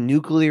fucking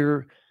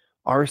nuclear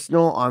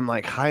arsenal on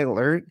like high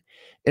alert.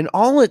 And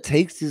all it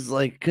takes is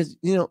like, because,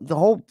 you know, the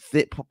whole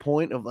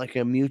point of like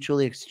a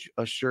mutually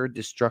assured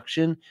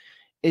destruction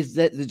is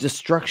that the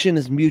destruction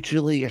is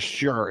mutually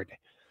assured,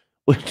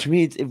 which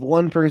means if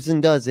one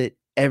person does it,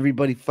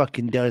 everybody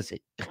fucking does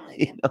it.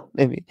 You know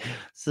what I mean?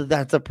 So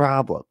that's a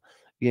problem,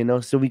 you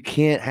know? So we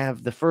can't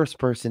have the first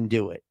person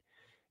do it.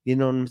 You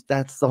know,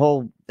 that's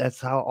how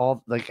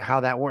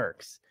that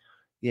works,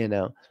 you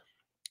know.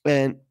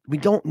 And we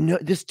don't know.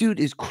 This dude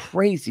is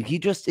crazy. He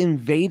just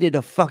invaded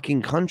a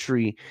fucking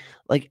country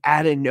like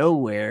out of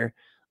nowhere.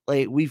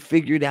 Like we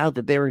figured out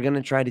that they were going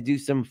to try to do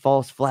some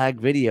false flag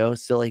video.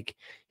 So like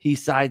he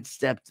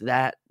sidestepped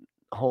that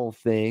whole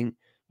thing,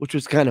 which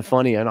was kind of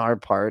funny on our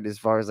part as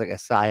far as like a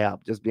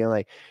psyop, just being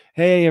like,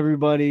 hey,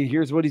 everybody,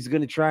 here's what he's going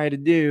to try to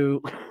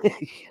do.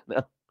 You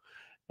know?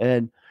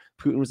 And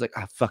Putin was like,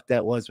 fuck,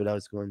 that was what I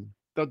was going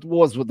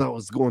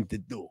to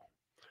do.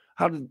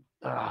 How did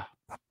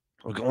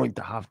we're going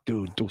to have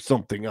to do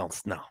something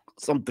else now,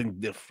 something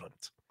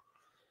different.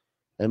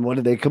 And what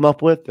did they come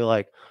up with? They're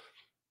like,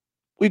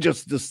 we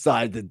just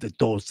decided that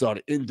those are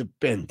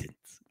independent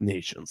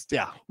nations.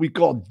 Yeah, we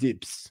call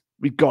dibs.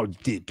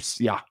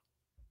 Yeah.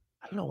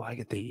 I don't know why I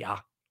get the yeah.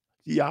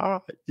 Yeah.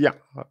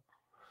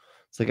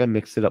 It's like I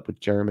mixed it up with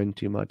German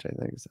too much, I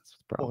think. That's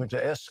the problem. Going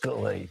to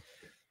escalate.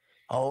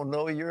 Oh,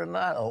 no, you're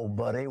not, old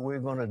buddy.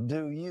 We're going to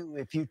do you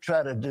if you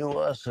try to do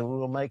us, and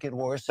we'll make it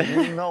worse, and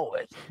you know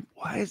it.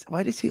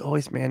 Why does he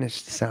always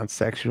manage to sound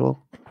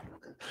sexual?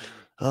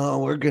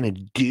 Oh, we're going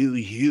to do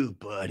you,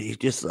 buddy,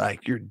 just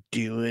like you're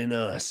doing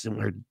us, and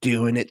we're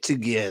doing it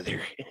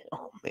together.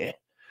 Oh, man.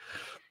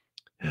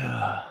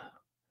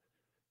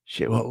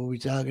 Shit, what were we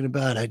talking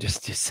about? I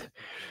just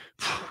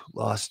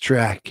lost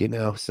track, you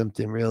know.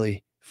 Something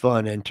really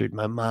fun entered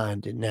my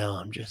mind, and now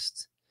I'm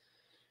just...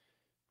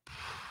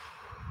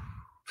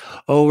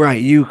 Oh,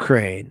 right,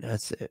 Ukraine.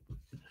 That's it.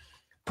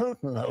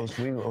 Putin knows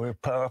we're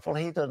powerful.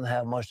 He doesn't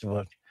have much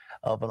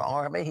of an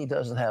army. He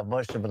doesn't have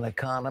much of an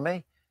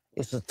economy.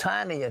 It's a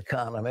tiny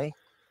economy,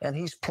 and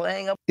he's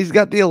playing up. He's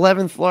got the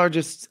 11th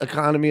largest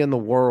economy in the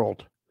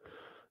world,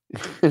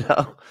 you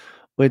know,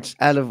 which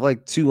out of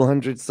like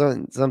 200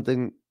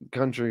 something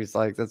countries,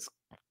 like that's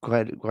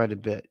quite a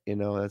bit, you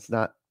know. It's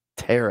not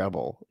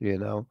terrible, you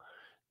know,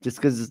 just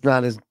because it's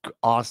not as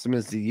awesome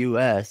as the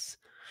U.S.,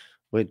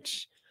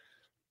 which,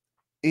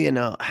 you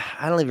know,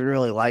 I don't even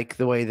really like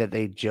the way that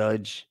they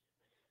judge,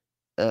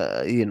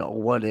 you know,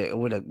 what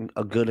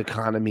a good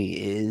economy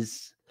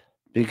is,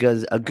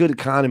 because a good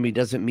economy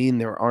doesn't mean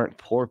there aren't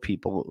poor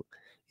people,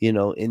 you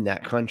know, in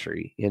that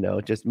country. You know,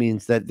 it just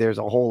means that there's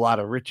a whole lot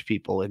of rich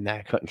people in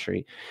that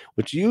country,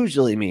 which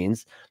usually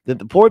means that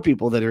the poor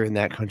people that are in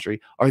that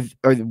country are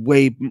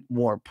way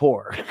more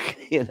poor.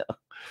 You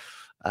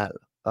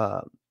know,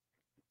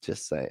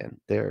 just saying,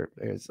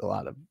 there's a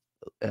lot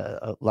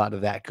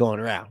of that going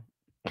around.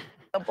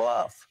 A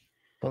bluff.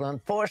 But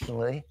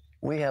unfortunately,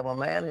 we have a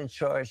man in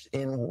charge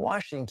in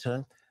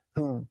Washington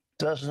who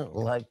doesn't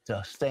like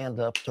to stand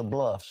up to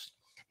bluffs.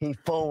 He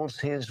folds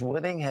his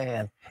winning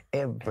hand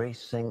every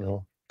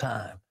single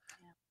time.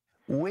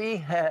 We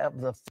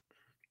have the...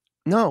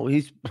 No,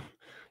 he's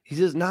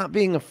just not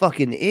being a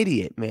fucking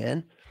idiot,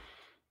 man.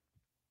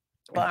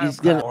 He's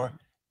firepower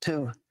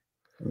to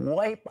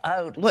wipe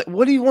out...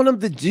 What do you want him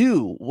to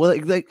do? Well,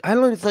 like I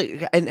don't know. It's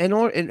like,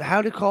 and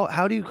how do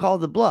you call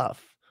the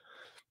bluff?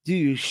 Do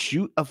you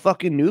shoot a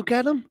fucking nuke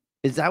at him?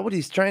 Is that what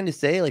he's trying to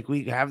say? Like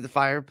we have the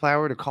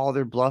firepower to call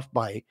their bluff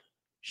by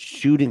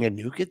shooting a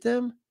nuke at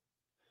them?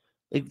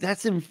 Like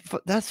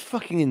that's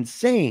fucking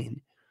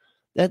insane.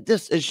 That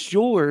just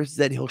assures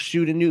that he'll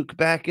shoot a nuke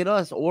back at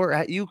us or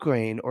at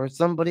Ukraine or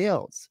somebody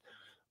else.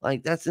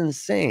 Like that's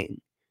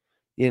insane.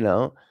 You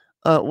know?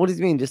 What does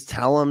he mean? Just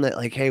tell them that,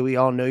 like, hey, we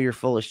all know you're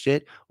full of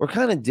shit. We're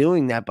kind of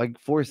doing that by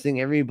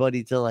forcing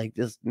everybody to like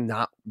just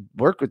not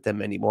work with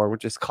them anymore,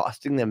 which is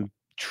costing them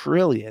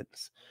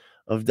trillions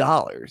of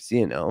dollars,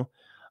 you know,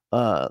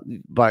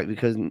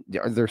 because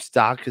their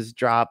stock has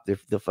dropped,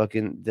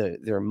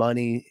 their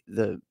money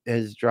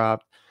has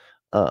dropped,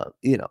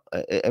 you know,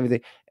 everything.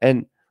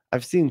 And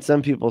I've seen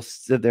some people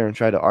sit there and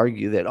try to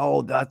argue that,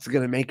 oh, that's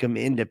gonna make them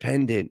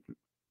independent.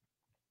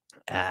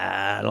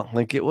 I don't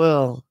think it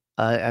will.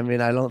 I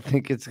mean, I don't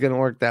think it's gonna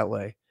work that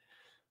way.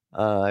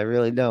 I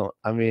really don't.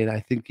 I mean,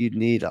 I think you'd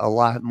need a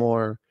lot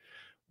more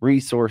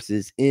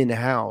resources in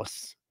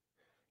house,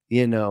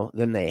 you know,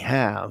 than they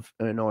have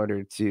in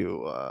order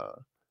to,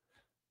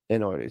 you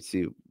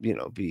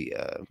know, be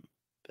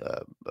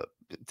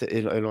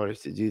in order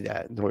to do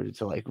that, in order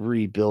to like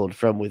rebuild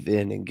from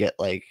within and get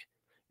like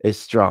as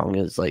strong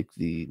as like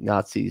the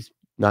Nazi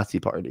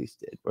parties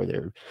did, where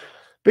they're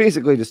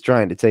basically just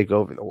trying to take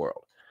over the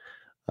world.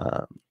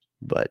 Um,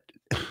 but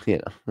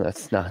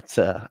that's not.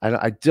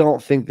 I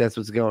don't think that's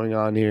what's going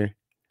on here.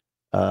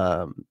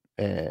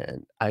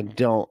 And I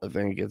don't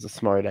think it's a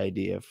smart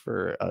idea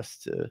for us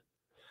to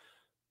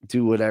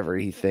do whatever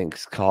he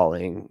thinks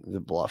calling the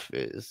bluff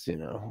is.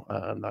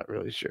 I'm not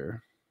really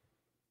sure,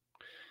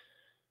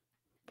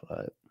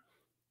 but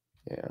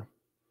yeah.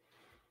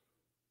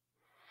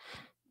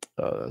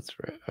 Oh, that's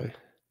right.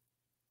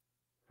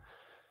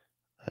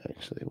 I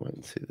actually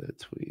went to the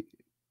tweet.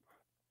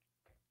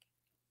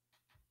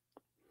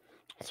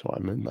 So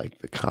I'm in like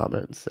the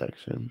comments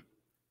section.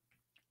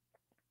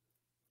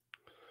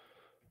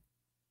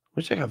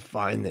 Wish I could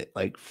find it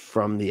like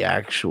from the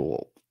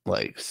actual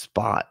like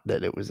spot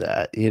that it was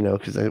at,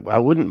 because I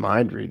wouldn't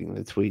mind reading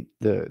the tweet,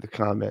 the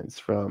comments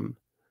from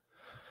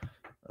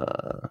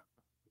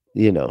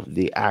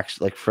the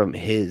actual like from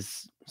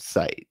his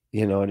site.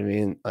 You know what I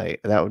mean?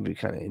 Like that would be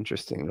kind of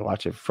interesting to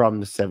watch it from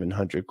the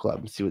 700 Club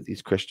and see what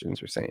these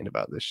Christians are saying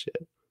about this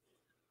shit.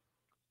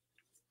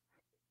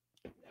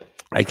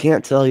 I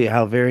can't tell you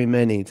how very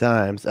many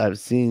times I've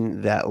seen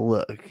that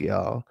look,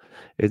 y'all.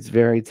 It's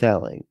very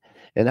telling.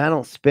 And I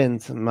don't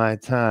spend my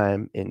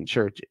time in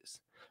churches.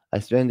 I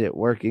spend it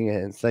working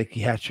in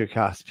psychiatric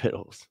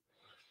hospitals.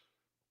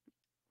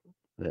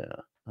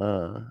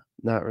 Yeah.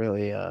 Not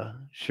really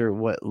sure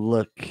what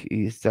look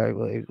you start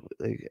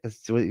like as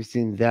to what you've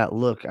seen that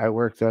look. I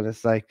worked on a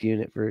psych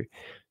unit for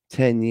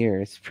 10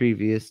 years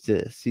previous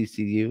to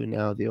CCU.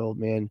 Now the old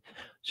man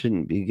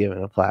shouldn't be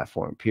given a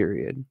platform,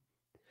 period.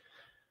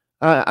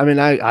 I mean,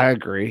 I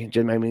agree,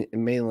 Jim. I mean,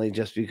 mainly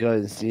just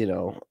because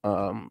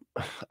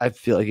I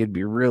feel like it'd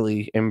be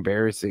really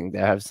embarrassing to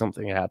have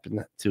something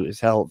happen to his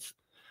health,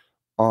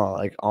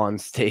 like on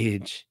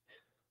stage,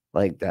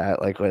 like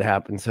that, like what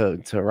happened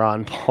to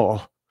Ron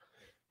Paul,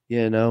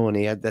 when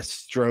he had that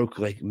stroke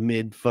like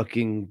mid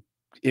fucking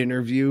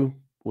interview,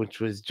 which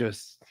was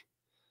just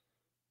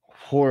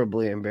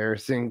horribly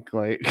embarrassing.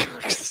 Like,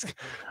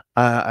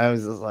 I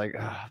was just like,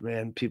 oh,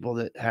 man, people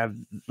that have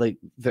like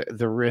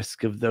the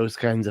risk of those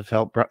kinds of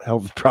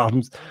health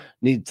problems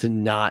need to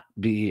not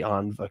be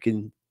on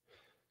fucking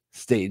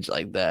stage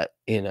like that,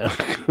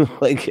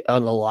 like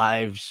on a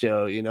live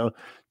show,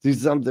 do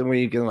something where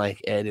you can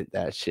like edit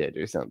that shit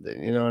or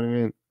something. You know what I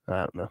mean? I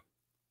don't know.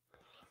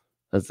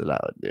 That's what I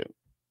would do.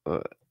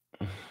 But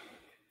let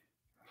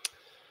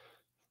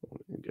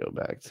me go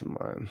back to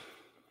mine.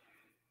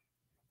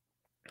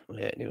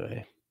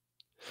 Anyway.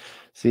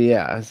 So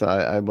yeah, so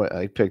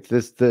I picked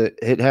this.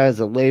 It has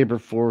a labor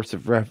force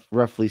of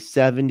roughly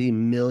 70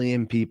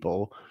 million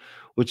people,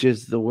 which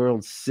is the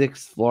world's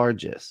 6th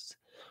largest.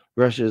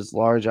 Russia's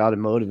large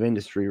automotive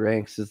industry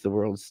ranks as the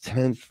world's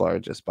 10th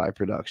largest by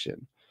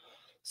production.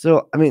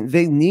 So, I mean,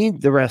 they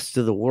need the rest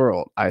of the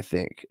world, I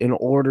think, in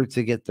order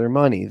to get their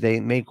money. They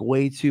make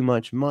way too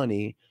much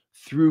money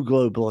through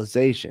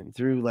globalization,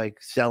 through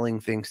like selling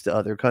things to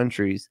other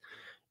countries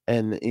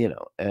and,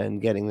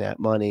 and getting that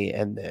money.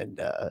 And then,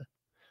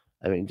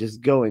 I mean, just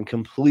going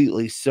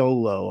completely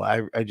solo.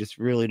 I just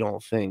really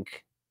don't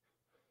think.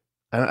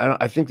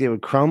 I think they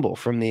would crumble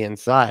from the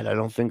inside. I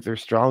don't think they're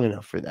strong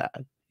enough for that.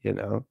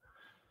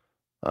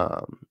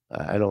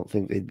 I don't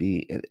think they'd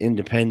be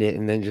independent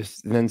and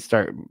then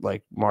start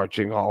like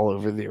marching all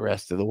over the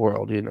rest of the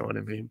world. You know what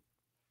I mean?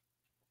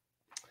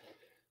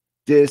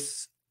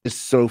 This is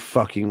so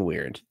fucking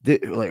weird.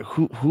 Like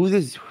who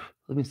this?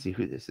 Let me see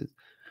who this is.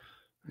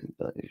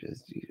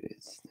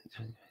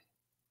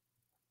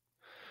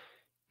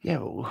 Yeah,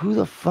 who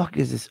the fuck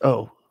is this?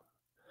 Oh,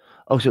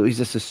 so he's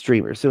just a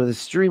streamer. So the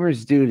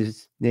streamer's dude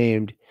is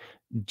named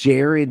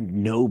Jared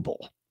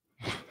Noble.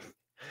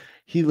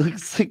 He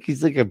looks like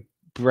he's like a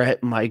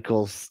Brett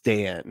Michaels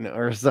stan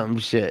or some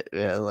shit,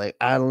 man. Like,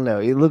 I don't know.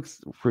 He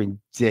looks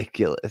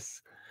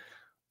ridiculous.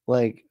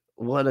 Like,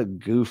 what a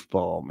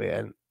goofball,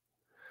 man.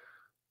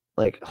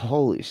 Like,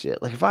 holy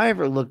shit. Like, if I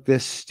ever look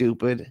this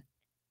stupid,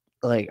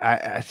 like,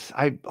 I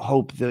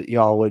hope that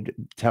y'all would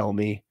tell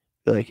me,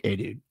 like, hey,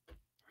 dude,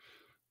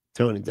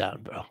 tone it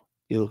down, bro.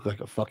 You look like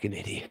a fucking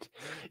idiot.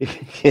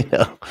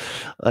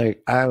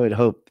 Like, I would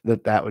hope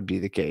that would be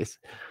the case.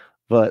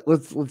 But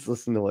let's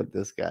listen to what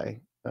this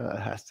guy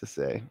has to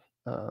say.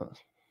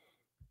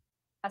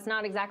 That's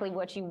not exactly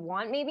what you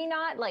want, maybe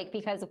not, like,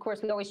 because of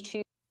course we always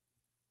choose.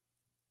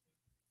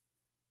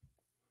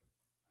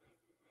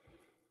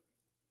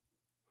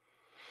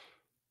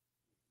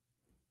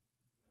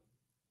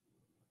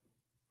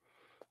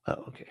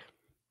 Oh, okay.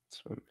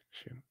 So make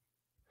sure.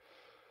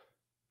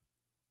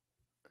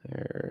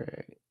 All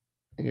right.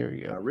 Here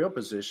we go. Our real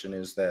position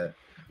is that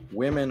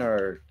women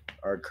are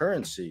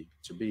currency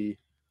to be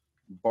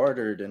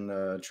bartered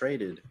and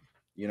traded.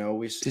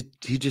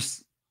 He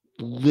just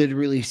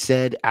literally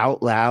said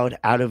out loud,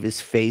 out of his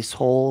face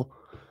hole,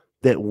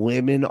 that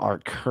women are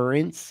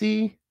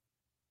currency.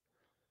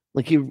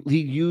 Like he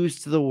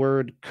used the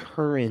word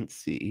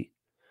currency.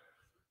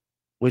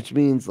 which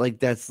means like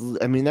that's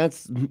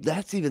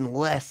even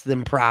less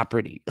than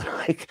property.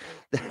 Like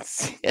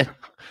that's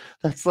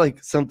that's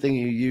like something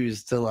you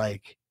use to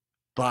like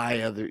buy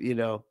other,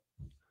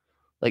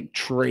 like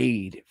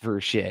trade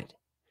for shit.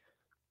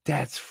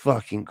 That's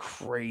fucking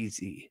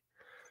crazy.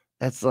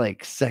 That's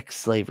like sex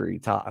slavery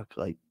talk.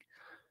 Like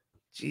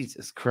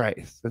Jesus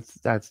Christ.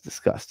 That's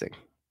disgusting.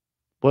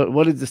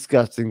 What a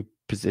disgusting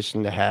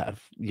position to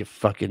have, you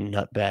fucking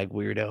nutbag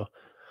weirdo.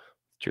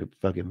 You're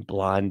fucking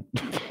blonde.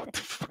 What the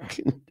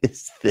fucking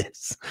is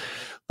this?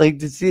 Like,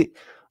 does he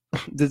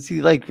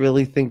like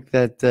really think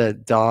that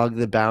Dog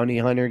the bounty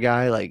hunter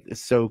guy like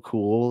is so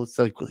cool? It's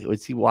like,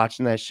 was he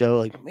watching that show?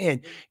 Like,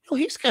 man,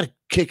 he's got a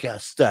kick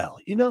ass style.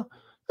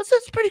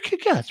 That's pretty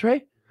kick ass,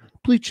 right?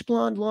 Bleach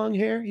blonde, long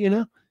hair.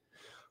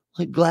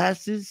 Like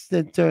glasses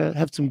that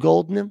have some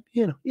gold in them.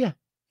 Yeah, yeah,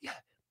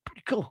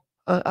 pretty cool.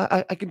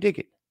 I can dig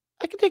it.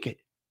 I can dig it.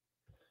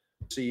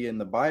 See in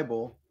the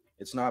Bible,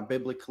 it's not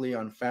biblically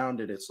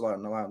unfounded. It's a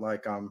lot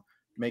like I'm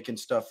making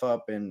stuff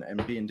up and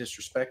being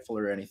disrespectful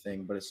or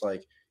anything. But it's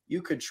like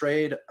you could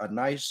trade a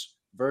nice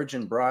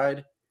virgin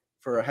bride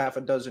for a half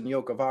a dozen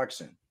yoke of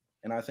oxen.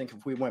 And I think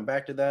if we went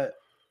back to that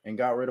and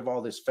got rid of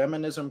all this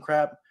feminism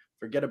crap,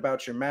 forget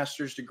about your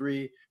master's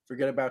degree,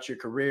 forget about your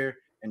career,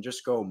 and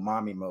just go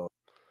mommy mode.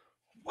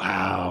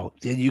 Wow.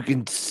 And you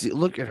can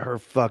look at her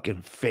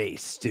fucking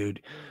face,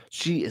 dude.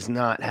 She is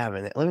not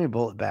having it. Let me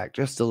pull it back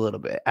just a little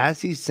bit.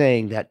 As he's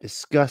saying that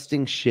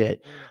disgusting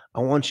shit, I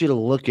want you to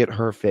look at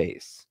her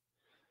face.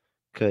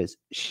 Because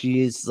she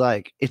is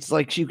like, it's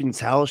like you can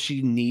tell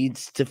she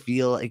needs to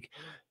feel like,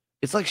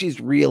 it's like she's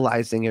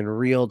realizing in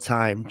real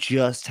time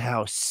just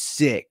how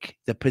sick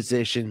the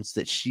positions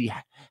that she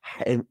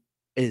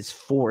is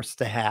forced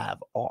to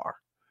have are.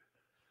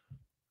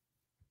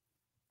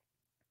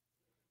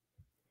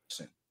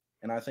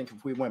 And I think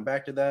if we went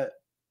back to that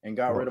and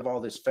got rid of all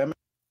this feminine,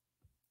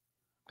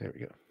 there we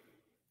go,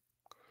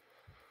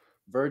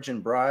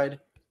 virgin bride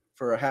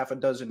for a half a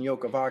dozen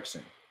yoke of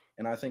oxen.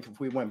 And I think if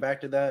we went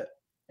back to that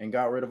and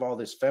got rid of all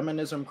this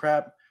feminism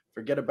crap,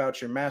 forget about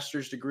your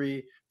master's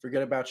degree,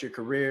 forget about your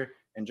career,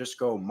 and just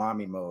go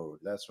mommy mode.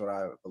 That's what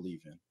I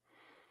believe in.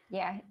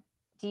 Yeah.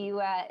 Do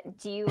you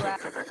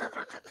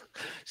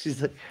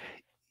She's like,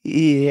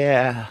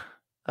 yeah,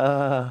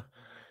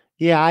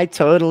 yeah, I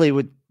totally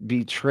would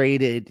be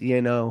traded,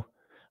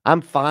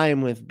 I'm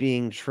fine with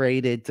being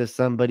traded to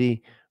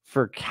somebody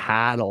for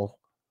cattle.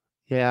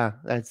 Yeah,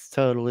 that's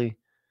totally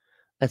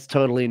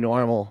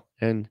normal,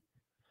 and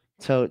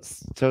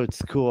totes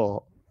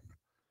cool.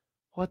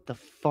 What the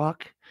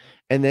fuck?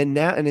 And then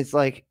now, and it's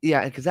like,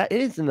 yeah, because that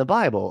is in the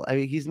Bible. I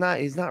mean, he's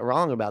not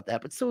wrong about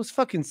that, but so is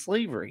fucking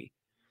slavery,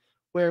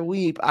 where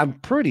I'm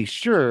pretty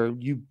sure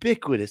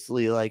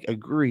ubiquitously like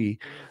agree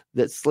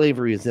that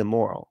slavery is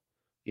immoral,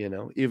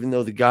 even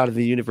though the God of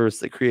the universe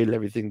that created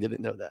everything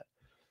didn't know that.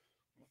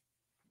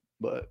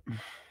 But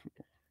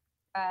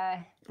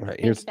right,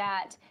 here's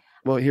that?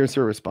 Well, here's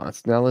her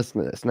response. Now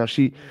listen to this. Now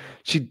she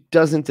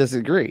doesn't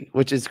disagree,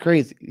 which is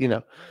crazy,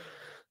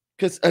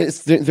 because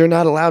they're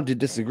not allowed to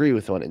disagree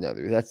with one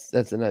another.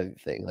 That's another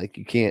thing. Like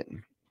you can't,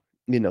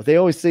 they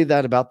always say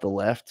that about the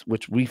left,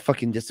 which we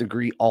fucking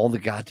disagree all the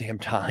goddamn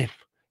time.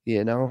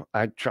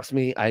 Trust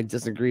me, I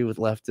disagree with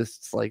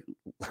leftists like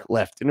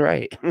left and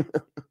right.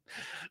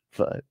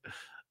 But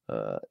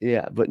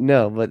yeah, but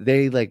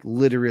they like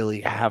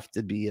literally have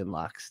to be in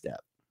lockstep.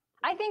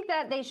 I think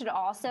that they should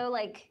also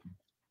like,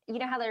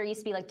 how there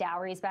used to be like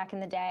dowries back in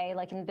the day,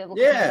 like in biblical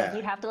Yeah. like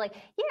you'd have to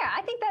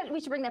I think that we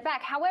should bring that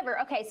back.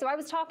 However, okay, so I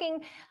was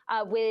talking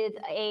with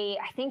I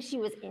think she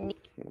was in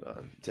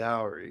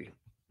dowry.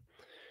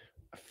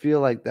 I feel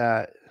like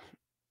that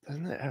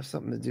doesn't it have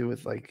something to do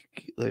with like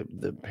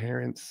the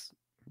parents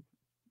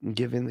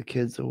giving the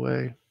kids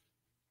away?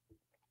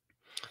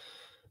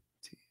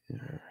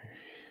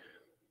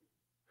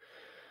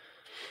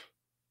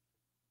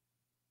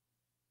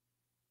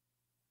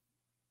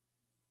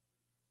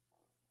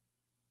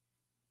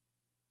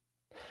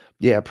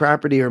 Yeah,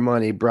 property or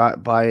money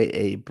brought by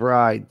a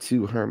bride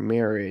to her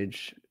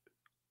marriage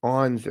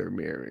on their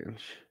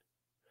marriage.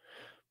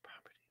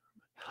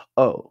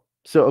 Oh,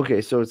 so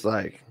okay, so it's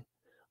like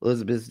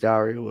Elizabeth's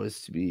dowry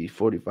was to be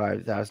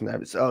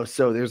 45,000. Oh,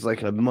 so there's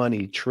like a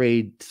money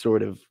trade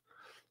sort of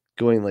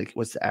going like,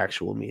 what's the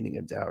actual meaning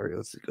of dowry?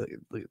 Let's look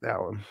at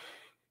that one.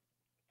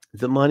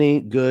 The money,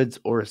 goods,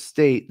 or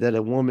estate that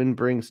a woman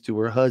brings to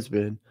her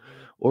husband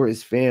or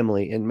his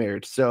family in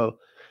marriage. So,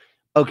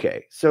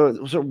 okay, so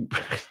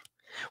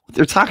what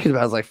they're talking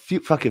about is like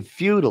fucking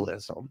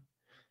feudalism.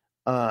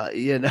 So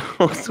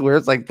where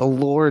it's like the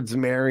lords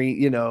marry,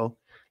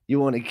 you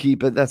want to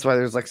keep it. That's why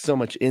there's like so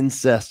much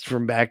incest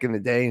from back in the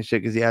day and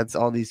shit, because you had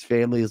all these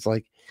families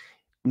like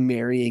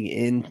marrying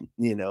in,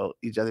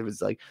 each other.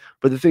 Was like,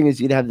 but the thing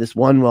is, you'd have this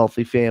one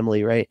wealthy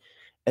family, right?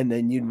 And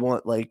then you'd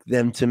want like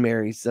them to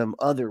marry some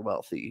other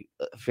wealthy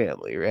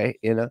family, right?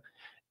 And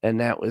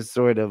that was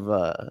sort of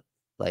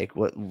like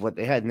what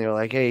they had. And they're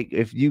like, hey,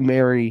 if you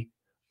marry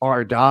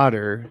our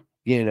daughter,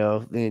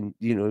 then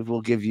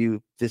we'll give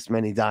you this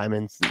many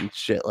diamonds and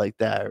shit like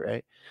that,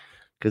 right?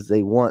 because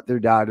they want their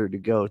daughter to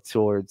go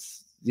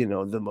towards, you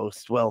know, the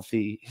most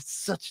wealthy.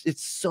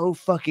 It's so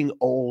fucking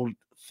old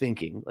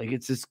thinking. Like,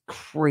 it's just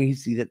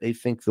crazy that they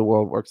think the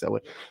world works that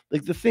way.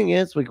 Like, the thing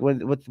is, like,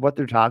 what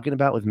they're talking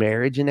about with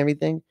marriage and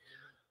everything,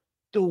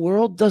 the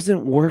world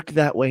doesn't work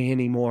that way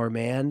anymore,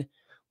 man.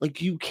 Like,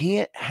 you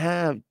can't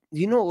have,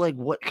 you know, like,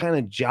 what kind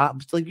of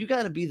jobs, like, you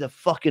got to be the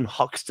fucking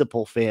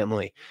Huxtable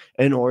family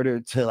in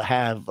order to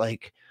have,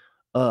 like,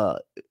 uh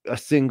a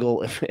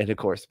single and of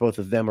course both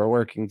of them are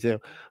working too,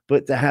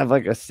 but to have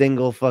like a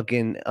single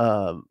fucking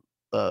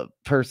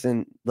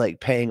person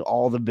like paying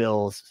all the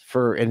bills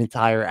for an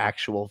entire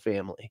actual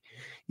family.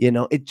 You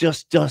know, it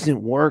just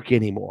doesn't work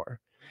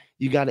anymore.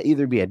 You got to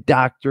either be a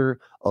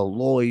doctor, a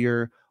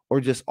lawyer, or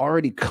just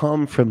already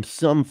come from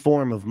some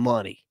form of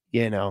money,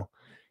 you know.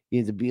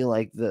 You need to be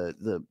like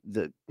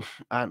the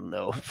I don't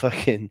know,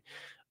 fucking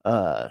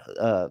uh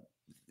uh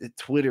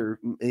Twitter,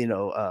 you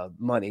know,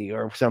 money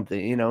or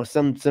something, you know,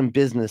 some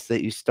business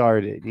that you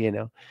started, you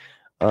know.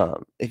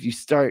 If you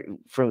start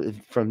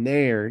from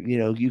there, you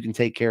know, you can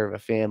take care of a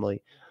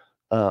family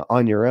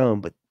on your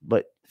own.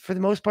 But for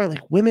the most part,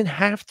 like, women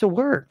have to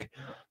work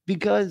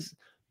because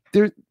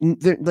they're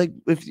like,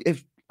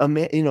 if a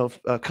man, you know,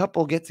 if a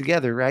couple get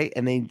together, right,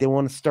 and they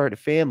want to start a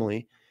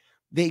family,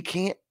 they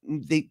can't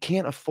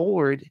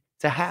afford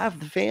to have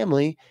the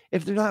family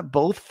if they're not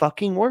both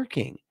fucking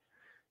working,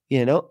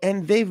 you know.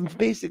 And they've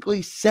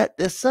basically set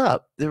this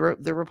up. The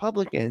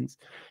Republicans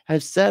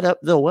have set up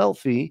the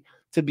wealthy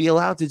to be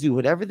allowed to do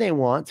whatever they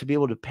want, to be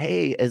able to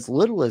pay as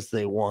little as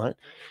they want,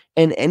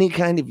 and any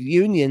kind of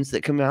unions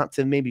that come out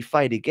to maybe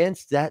fight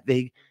against that,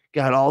 they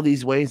got all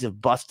these ways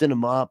of busting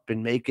them up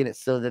and making it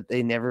so that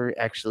they never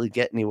actually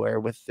get anywhere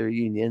with their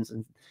unions,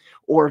 and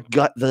or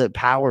gut the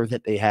power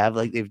that they have,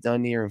 like they've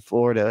done here in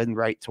Florida and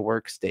right to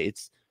work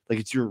states. Like,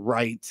 it's your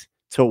right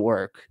to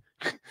work.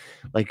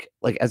 Like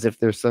as if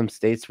there's some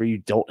states where you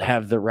don't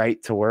have the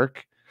right to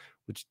work,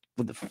 which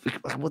what the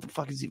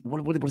fuck is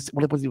what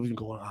is even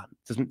going on?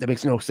 That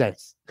makes no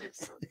sense.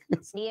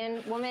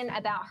 Indian woman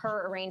about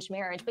her arranged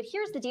marriage. But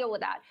here's the deal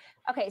with that.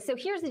 Okay, so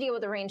here's the deal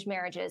with arranged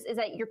marriages is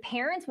that your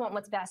parents want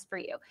what's best for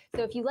you.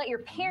 So if you let your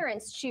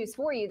parents choose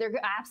for you, they're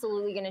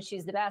absolutely going to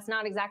choose the best,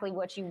 not exactly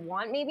what you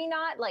want, maybe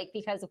not, like,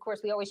 because of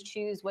course we always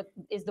choose what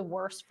is the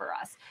worst for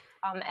us,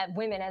 at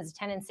women as a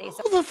tendency.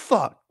 So Who the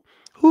fuck?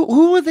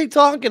 Who are they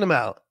talking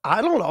about?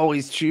 I don't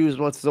always choose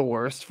what's the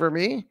worst for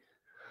me.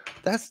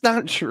 That's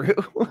not true.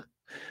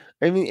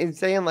 I mean, it's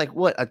saying like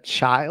what, a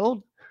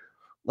child?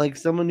 Like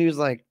someone who's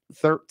like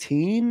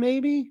 13,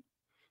 maybe?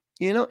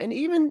 You know, and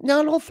even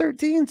not all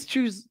 13s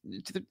choose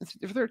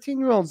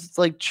 13-year-olds, it's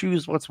like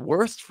choose what's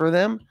worst for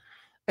them.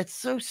 It's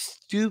so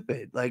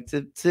stupid. Like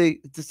to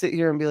sit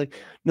here and be like,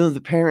 no,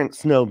 the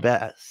parents know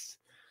best.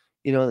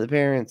 You know, the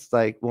parents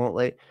like won't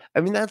let,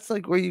 I mean, that's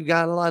like where you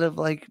got a lot of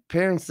like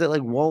parents that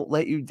like won't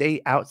let you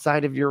date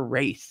outside of your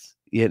race,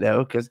 you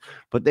know,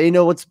 but they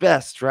know what's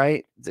best,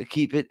 right? To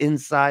keep it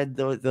inside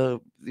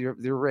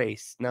your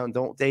race. Now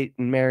don't date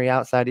and marry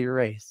outside of your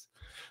race.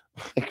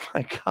 Like,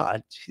 my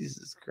God,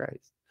 Jesus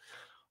Christ.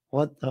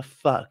 What the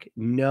fuck?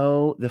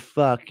 No, the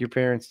fuck. Your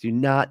parents do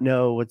not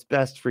know what's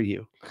best for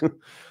you.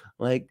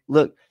 Like,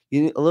 look,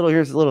 here's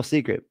a little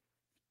secret.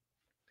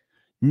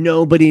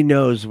 Nobody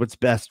knows what's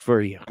best for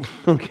you.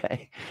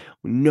 Okay.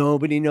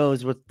 Nobody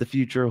knows what the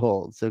future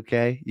holds.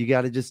 Okay. You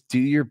got to just do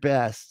your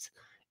best.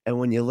 And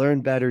when you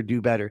learn better, do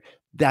better.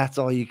 That's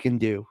all you can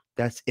do.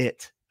 That's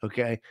it.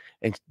 Okay.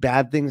 And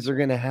bad things are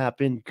going to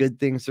happen. Good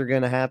things are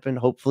going to happen.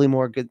 Hopefully,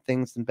 more good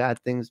things than bad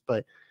things,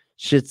 but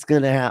shit's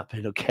going to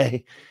happen.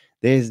 Okay.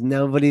 There's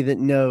nobody that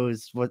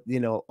knows what,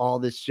 you know, all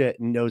this shit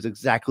and knows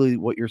exactly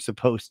what you're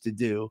supposed to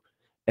do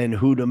and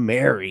who to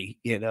marry,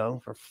 you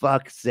know, for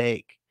fuck's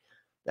sake.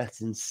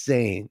 That's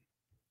insane.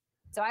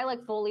 So I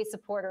like fully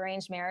support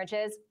arranged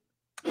marriages.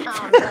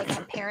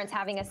 Like parents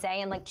having a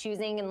say and like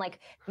choosing and like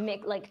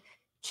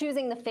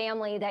choosing the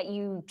family that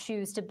you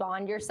choose to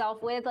bond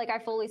yourself with. Like, I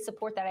fully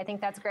support that. I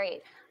think that's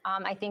great.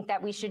 I think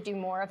that we should do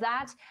more of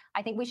that.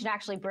 I think we should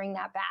actually bring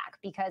that back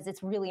because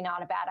it's really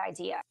not a bad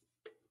idea.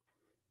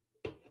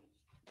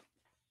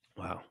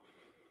 Wow.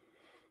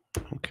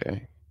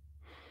 Okay.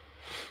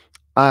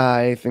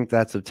 I think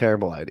that's a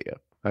terrible idea.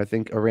 I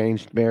think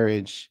arranged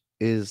marriage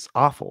is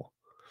awful.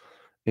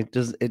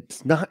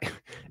 It's not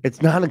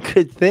it's not a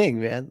good thing,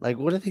 man. Like,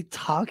 what are they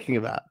talking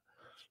about?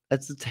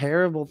 That's a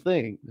terrible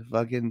thing to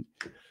fucking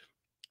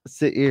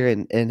sit here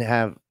and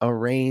have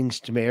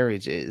arranged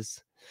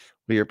marriages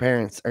where your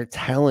parents are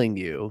telling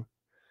you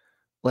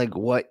like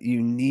what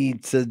you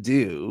need to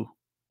do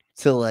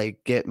to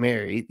like get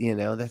married, you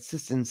know. That's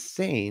just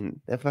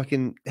insane.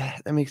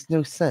 That makes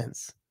no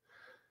sense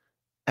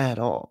at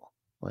all.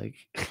 Like,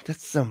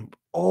 that's some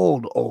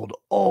old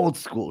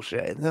school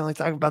shit. And they're like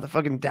talking about the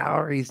fucking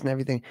dowries and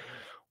everything.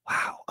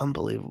 Wow,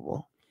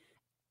 unbelievable.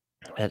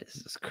 That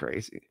is just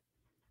crazy.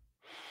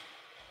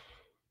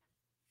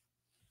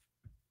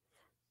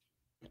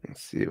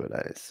 Let's see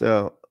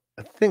so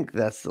I think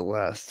that's the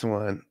last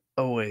one.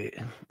 Oh wait,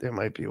 there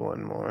might be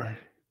one more.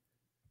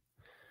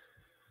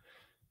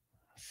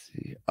 Let's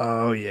see.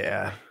 Oh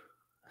yeah.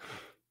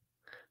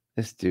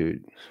 This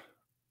dude,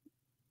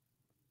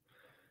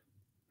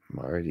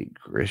 Marty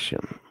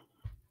Grisham.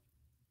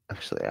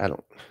 Actually, I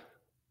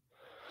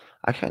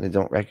kind of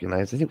don't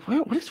recognize it.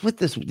 What is with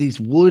these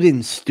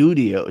wooden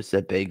studios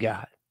that they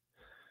got?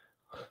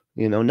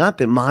 Not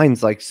that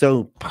mine's like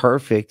so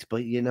perfect,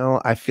 but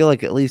I feel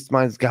like at least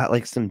mine's got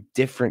like some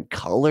different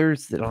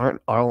colors that aren't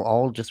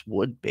all just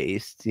wood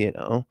based.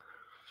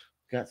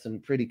 Got some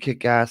pretty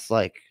kick ass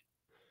like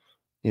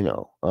you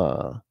know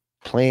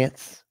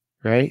plants,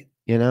 right?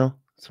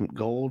 Some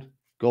gold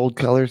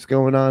colors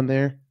going on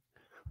there.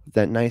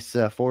 That nice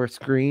forest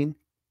green,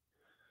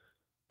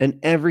 and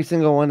every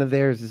single one of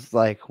theirs is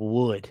like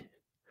wood,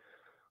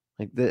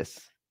 like this,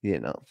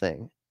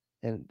 thing.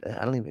 And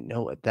I don't even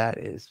know what that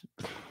is.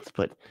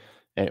 But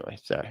anyway,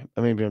 sorry.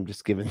 Maybe I'm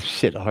just giving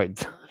shit a hard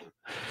time.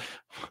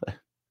 But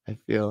I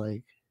feel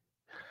like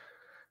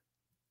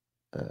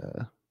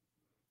all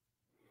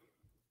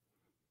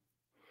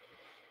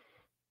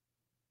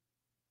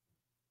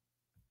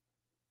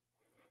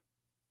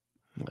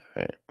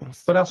right.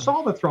 But I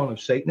saw the throne of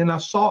Satan, and I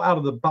saw out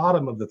of the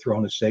bottom of the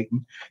throne of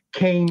Satan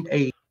came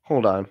a.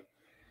 Hold on.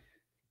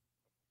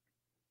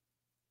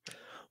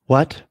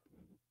 What?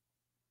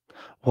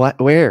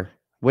 Where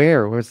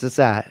was this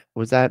at?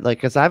 Was that like,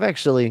 because I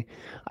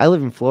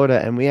live in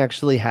Florida and we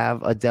actually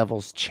have a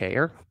devil's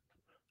chair.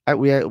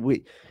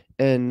 We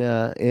in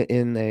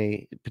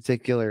a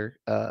particular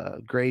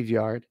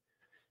graveyard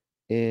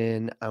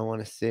in, I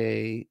want to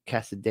say,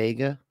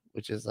 Casadega,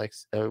 which is like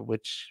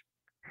which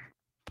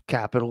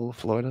capital of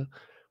Florida,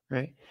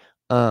 right?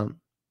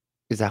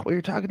 Is that what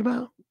you're talking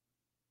about?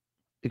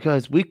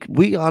 Because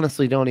we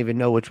honestly don't even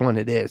know which one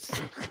it is.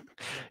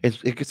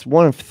 It's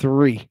one of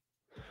three.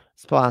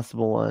 It's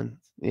possible ones,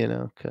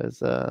 because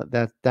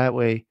that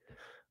way,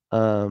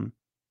 um,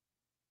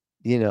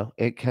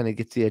 it kind of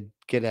gets you a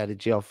get out of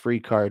jail free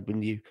card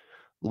when you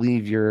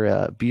leave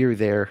your beer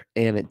there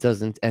and it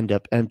doesn't end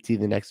up empty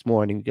the next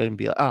morning. You're gonna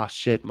be like, oh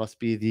shit, must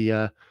be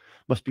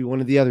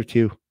one of the other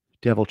two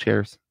devil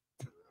chairs.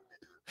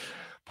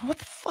 But what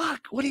the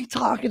fuck? What are you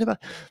talking about?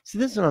 See,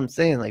 this is what I'm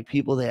saying. Like,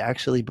 people that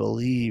actually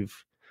believe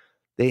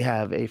they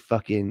have a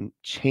fucking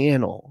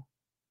channel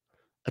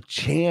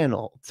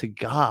to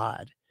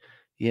God,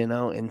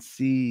 and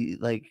see,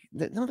 like,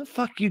 no, the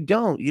fuck you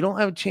don't. You don't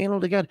have a channel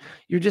to God.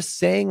 You're just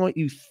saying what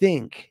you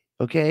think.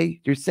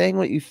 Okay, you're saying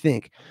what you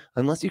think.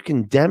 Unless you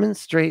can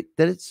demonstrate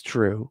that it's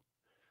true,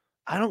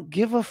 I don't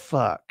give a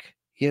fuck.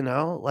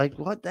 Like,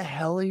 what the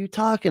hell are you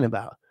talking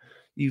about?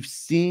 You've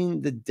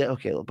seen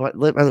okay, but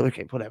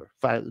okay, whatever.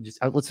 Fine,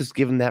 let's just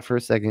give him that for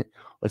a second.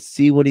 Let's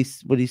see what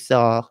he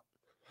saw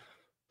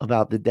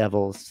about the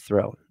devil's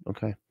throne.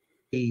 Okay.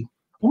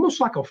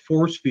 Almost like a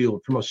force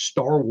field from a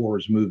Star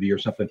Wars movie or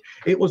something.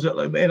 It was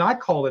and I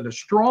call it a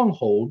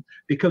stronghold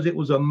because it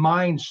was a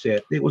mindset.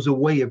 It was a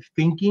way of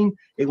thinking.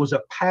 It was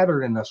a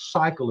pattern and a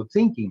cycle of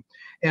thinking.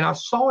 And I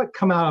saw it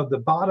come out of the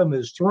bottom of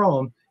his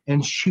throne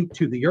and shoot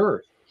to the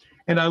earth.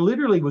 And I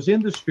literally was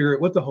in the spirit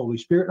with the Holy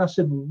Spirit. And I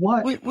said,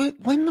 what? Wait,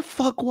 when the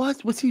fuck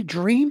was he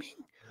dreaming?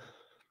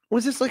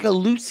 Was this like a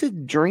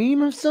lucid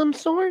dream of some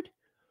sort?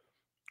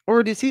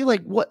 Or does he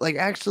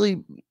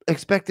actually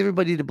expect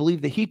everybody to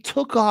believe that he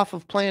took off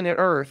of planet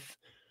Earth,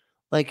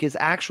 like his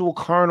actual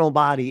carnal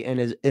body,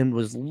 and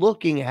was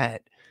looking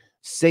at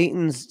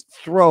Satan's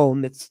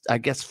throne that's, I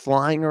guess,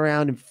 flying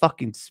around in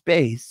fucking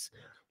space,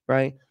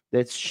 right?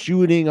 That's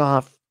shooting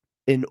off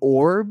an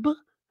orb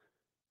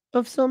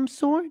of some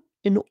sort?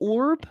 An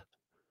orb?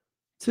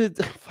 To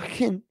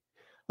fucking,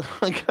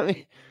 like,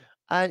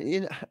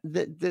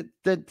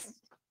 that's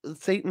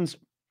Satan's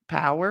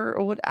power,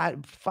 or what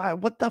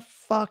the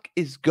fuck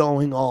is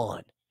going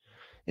on?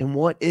 And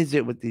what is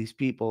it with these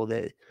people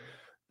that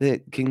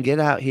can get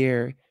out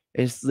here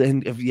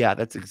yeah,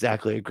 that's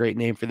exactly a great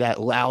name for that.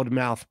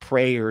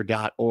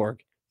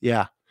 Loudmouthprayer.org.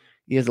 Yeah,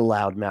 he is a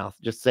loudmouth,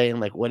 just saying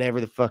like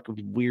whatever the fuck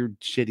weird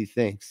shit he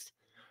thinks.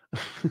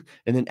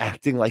 And then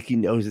acting like he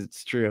knows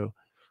it's true.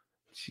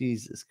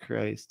 Jesus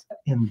Christ.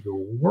 In the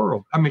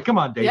world. I mean, come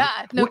on, David.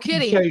 Yeah, no What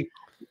kidding. Say,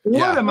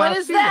 what am What I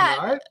is seeing, that?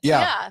 right?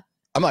 Yeah.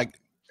 I'm like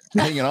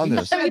hanging on He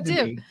this. said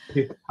to me,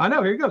 I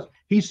know, here he goes.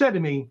 He said to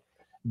me,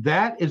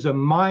 that is a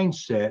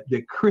mindset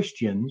that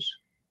Christians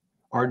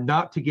are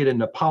not to get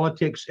into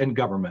politics and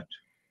government.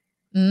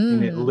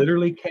 And it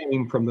literally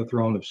came from the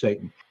throne of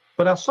Satan.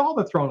 But I saw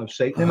the throne of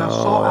Satan, and I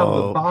saw out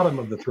of the bottom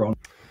of the throne.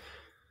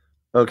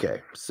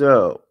 Okay,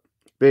 so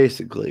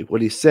basically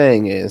what he's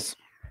saying is,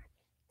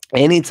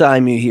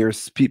 anytime you hear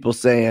people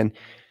saying,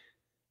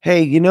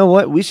 hey, you know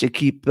what, we should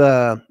keep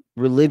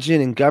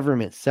religion and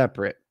government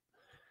separate,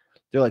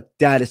 they're like,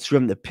 that is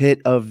from the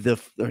pit of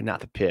or not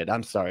the pit.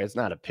 I'm sorry, it's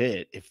not a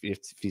pit if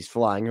he's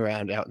flying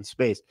around out in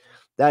space.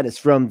 That is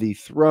from the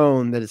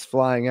throne that is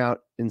flying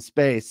out in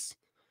space.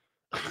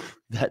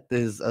 That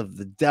is of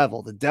the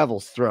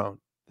devil's throne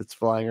that's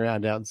flying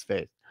around out in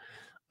space.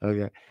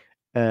 Okay.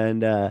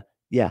 And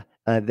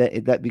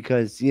that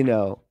because,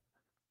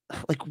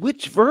 like,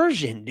 which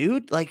version,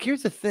 dude? Like,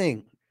 here's the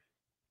thing.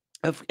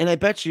 And I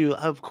bet you,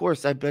 of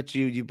course,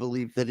 you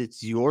believe that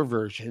it's your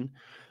version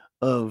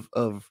of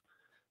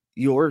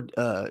your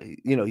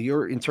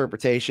your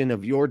interpretation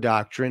of your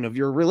doctrine of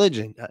your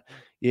religion.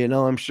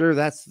 I'm sure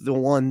that's the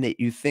one that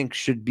you think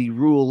should be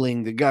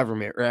ruling the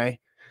government, right?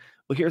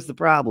 Well, here's the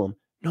problem.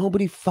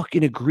 Nobody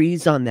fucking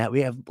agrees on that.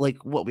 We have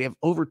we have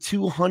over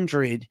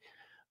 200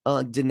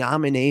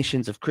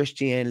 denominations of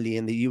Christianity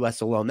in the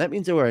US alone. That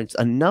means there were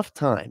enough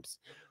times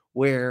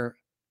where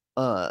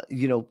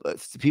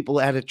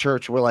people at a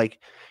church were like,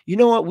 you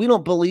know what, we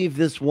don't believe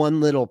this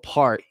one little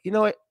part. You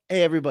know what?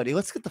 Hey everybody,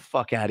 let's get the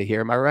fuck out of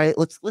here. Am I right?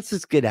 Let's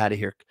just get out of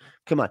here.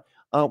 Come on.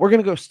 We're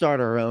gonna go start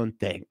our own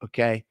thing,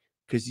 okay?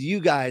 Because you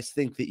guys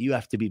think that you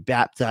have to be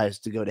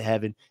baptized to go to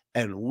heaven,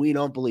 and we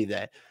don't believe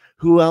that.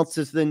 Who else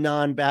is the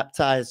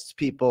non-baptized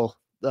people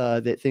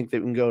that think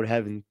that we can go to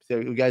heaven? So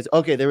you guys,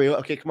 okay, there we go.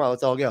 Okay, come on,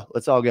 let's all go.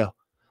 Let's all go.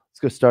 Let's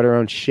go start our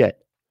own shit.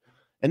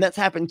 And that's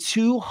happened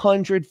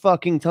 200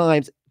 fucking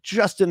times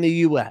just in the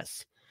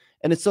US.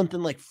 And it's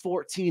something like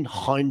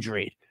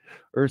 1,400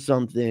 or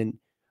something,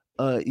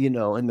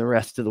 in the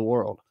rest of the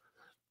world.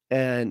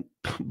 And,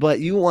 but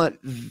you want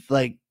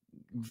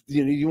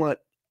you want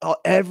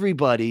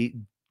everybody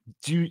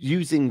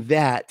using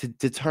that to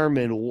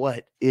determine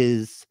what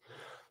is,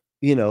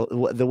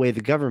 the way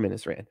the government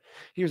is ran.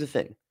 Here's the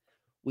thing.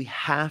 We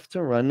have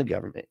to run the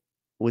government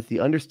with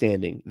the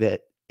understanding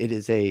that it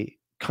is a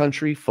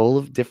country full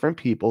of different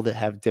people that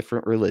have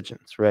different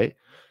religions, right?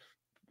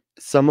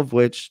 Some of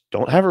which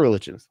don't have a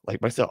religion,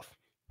 like myself,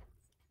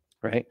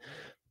 right?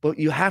 But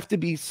you have to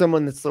be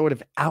someone that's sort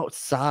of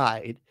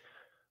outside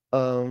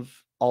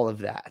of all of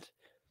that,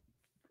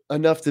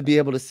 enough to be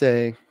able to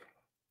say,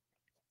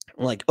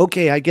 like,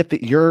 okay, I get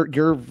that your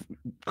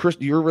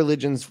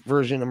religion's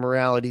version of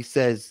morality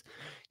says,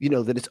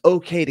 that it's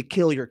okay to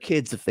kill your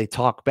kids if they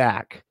talk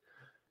back,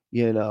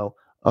 and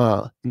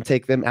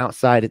take them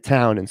outside of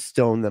town and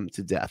stone them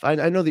to death. I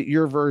know that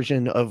your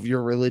version of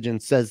your religion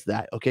says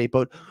that, okay,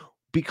 but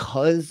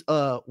because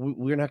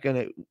we're not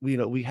gonna,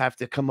 we have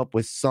to come up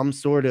with some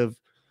sort of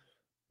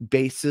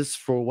basis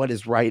for what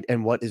is right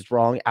and what is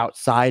wrong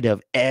outside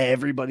of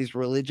everybody's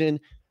religion.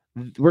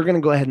 We're going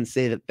to go ahead and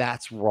say that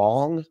that's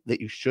wrong, that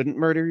you shouldn't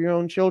murder your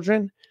own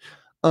children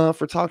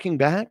for talking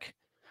back.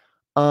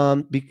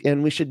 And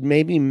we should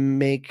maybe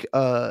make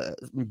a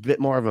bit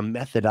more of a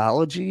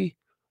methodology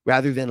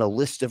rather than a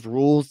list of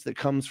rules that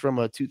comes from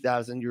a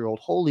 2,000-year-old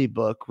holy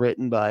book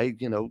written by,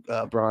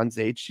 Bronze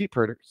Age sheep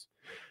herders.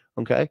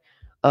 Okay.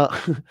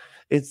 Uh,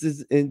 it's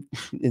just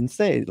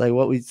insane. Like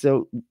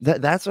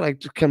that's what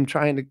I'm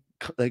trying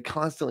to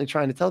constantly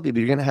trying to tell people.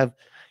 You're going to have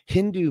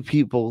Hindu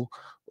people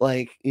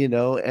getting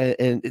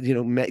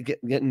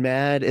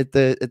mad at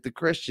the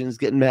Christians,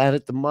 getting mad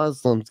at the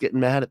Muslims, getting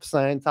mad at the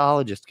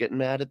Scientologists, getting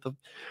mad at the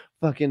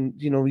fucking,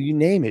 you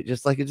name it.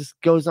 Just like it just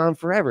goes on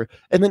forever.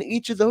 And then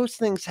each of those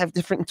things have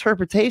different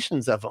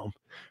interpretations of them,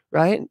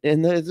 right?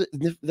 And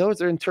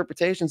those are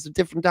interpretations of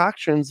different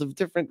doctrines of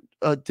different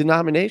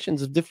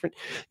denominations of different,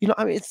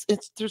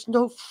 it's there's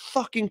no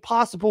fucking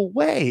possible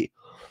way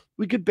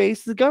we could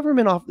base the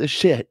government off this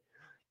shit.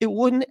 It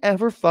wouldn't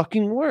ever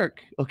fucking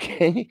work.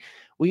 Okay.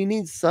 We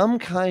need some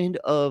kind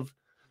of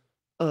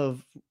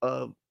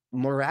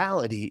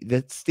morality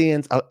that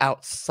stands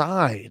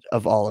outside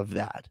of all of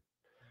that,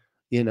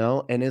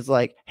 and is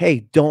like,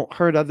 hey, don't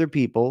hurt other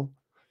people,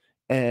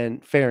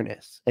 and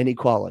fairness and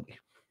equality.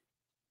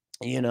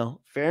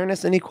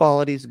 Fairness and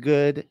equality is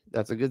good.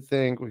 That's a good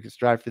thing. We can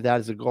strive for that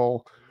as a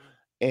goal.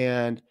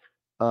 And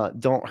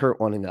don't hurt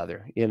one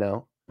another.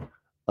 Don't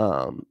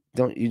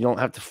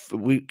have to.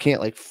 We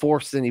can't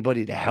force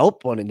anybody to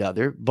help one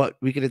another, but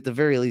we could at the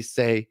very least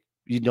say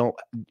you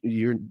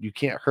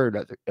can't hurt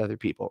other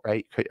people,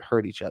 right? You could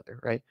hurt each other,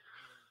 right?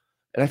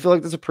 And I feel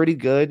like that's a pretty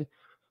good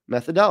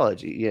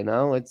methodology.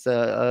 It's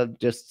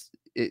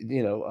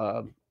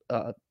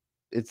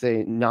it's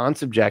a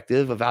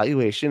non-subjective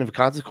evaluation of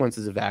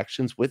consequences of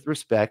actions with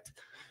respect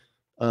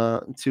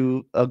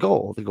to a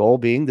goal. The goal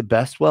being the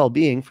best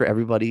well-being for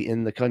everybody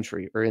in the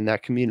country or in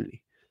that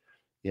community.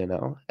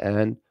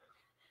 And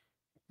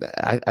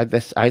I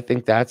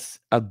think that's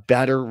a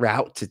better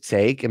route to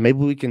take, and maybe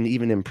we can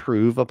even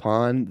improve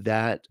upon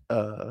that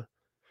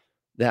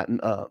that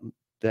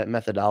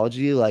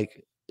methodology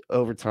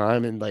over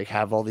time, and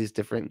have all these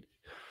different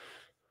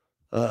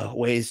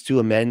ways to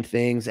amend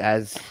things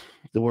as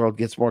the world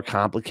gets more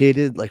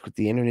complicated, like with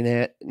the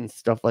internet and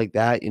stuff like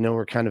that.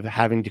 We're kind of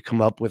having to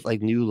come up with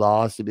new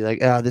laws to be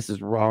like, this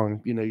is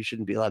wrong. You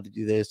shouldn't be allowed to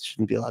do this,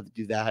 shouldn't be allowed to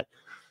do that,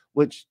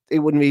 which they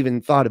wouldn't have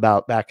even thought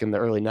about back in the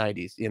early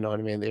 90s. You know what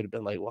I mean? They'd have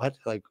been like, what?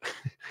 What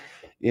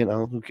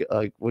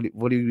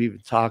are you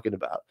even talking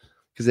about?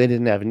 Because they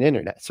didn't have an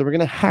internet. So we're going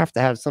to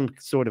have some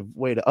sort of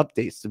way to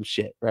update some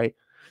shit, right?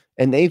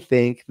 And they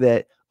think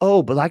that,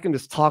 oh, but I can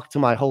just talk to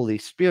my Holy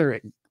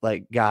Spirit,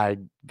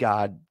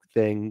 God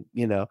thing,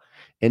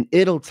 and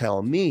it'll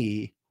tell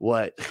me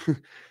what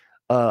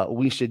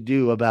we should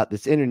do about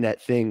this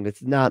internet thing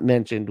that's not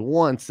mentioned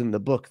once in the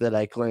book that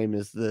I claim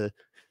is the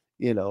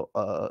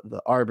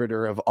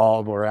arbiter of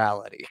all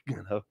morality,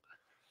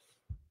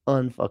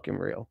 unfucking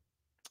real.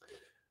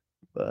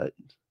 But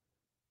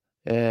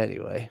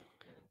anyway,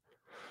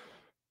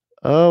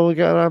 Oh, we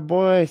got our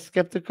boy,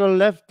 Skeptical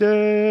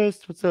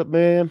Leftist. What's up,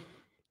 man?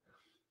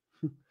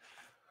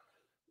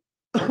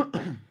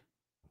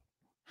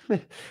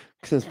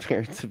 Because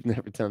parents have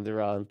never done the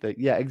wrong thing.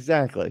 Yeah,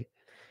 exactly.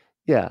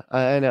 Yeah,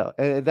 I know.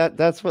 And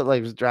that's what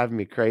like was driving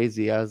me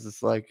crazy. I was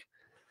just like,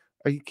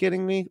 are you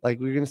kidding me? Like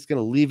we're just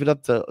gonna leave it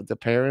up to the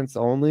parents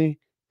only?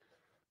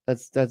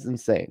 That's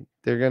insane.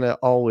 They're gonna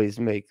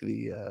always make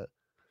the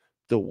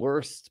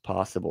worst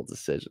possible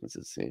decisions,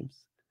 it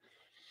seems.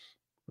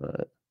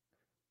 But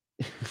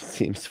it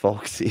seems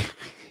folksy.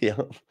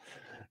 Yeah.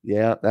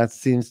 Yeah, that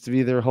seems to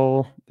be their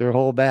whole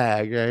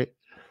bag, right?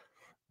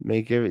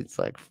 Make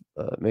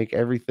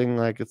everything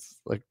like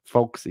it's like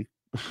folksy,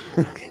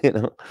 you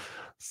know,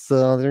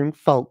 Southern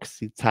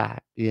folksy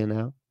type, you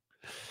know.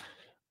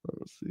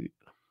 Let's see.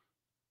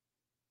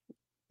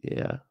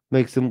 Yeah,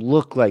 makes them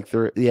look like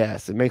they're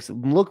yes, it makes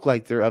them look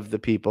like they're of the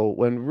people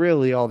when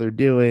really all they're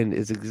doing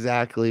is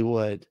exactly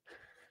what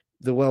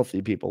the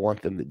wealthy people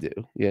want them to do.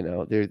 You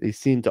know, they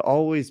seem to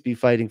always be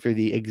fighting for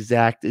the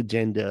exact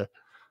agenda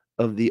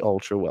of the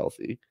ultra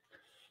wealthy.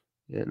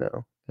 You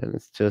know, and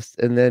it's just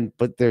and then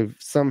but they've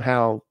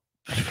somehow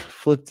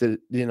flipped it,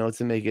 you know,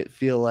 to make it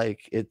feel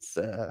like it's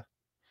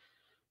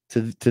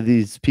to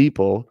these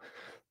people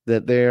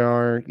that they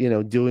are, you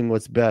know, doing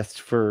what's best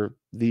for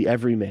the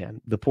everyman,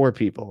 the poor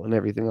people, and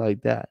everything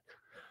like that.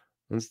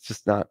 And it's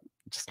just not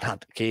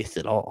the case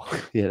at all,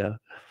 you know.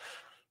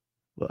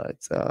 But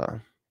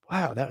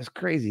wow, that was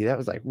crazy. That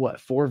was like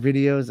what 4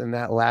 videos, and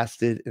that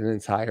lasted an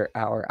entire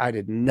hour. I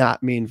did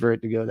not mean for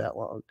it to go that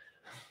long.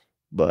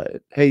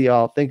 But hey,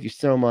 y'all, thank you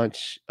so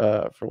much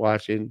for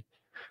watching.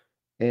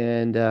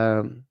 And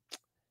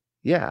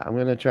yeah, I'm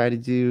gonna try to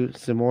do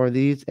some more of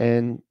these,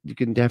 and you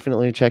can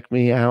definitely check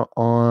me out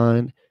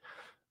on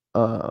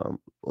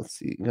let's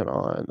see,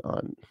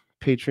 on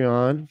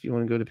Patreon. If you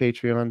want to go to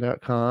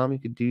patreon.com, you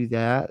could do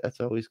that. That's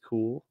always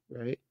cool,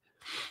 right?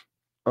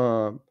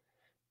 Um,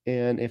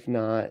 and if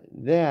not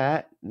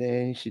that,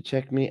 then you should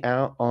check me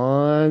out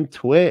on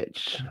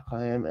Twitch.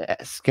 I am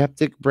at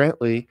Skeptic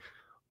Brentley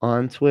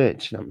on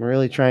Twitch. I'm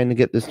really trying to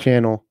get this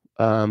channel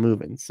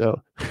moving. So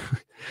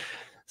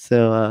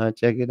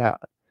check it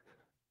out.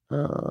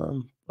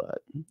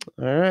 But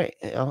all right,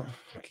 I'll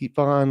keep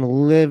on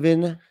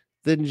living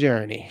the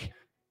journey.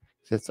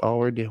 That's all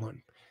we're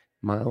doing.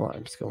 My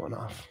alarm's going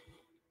off.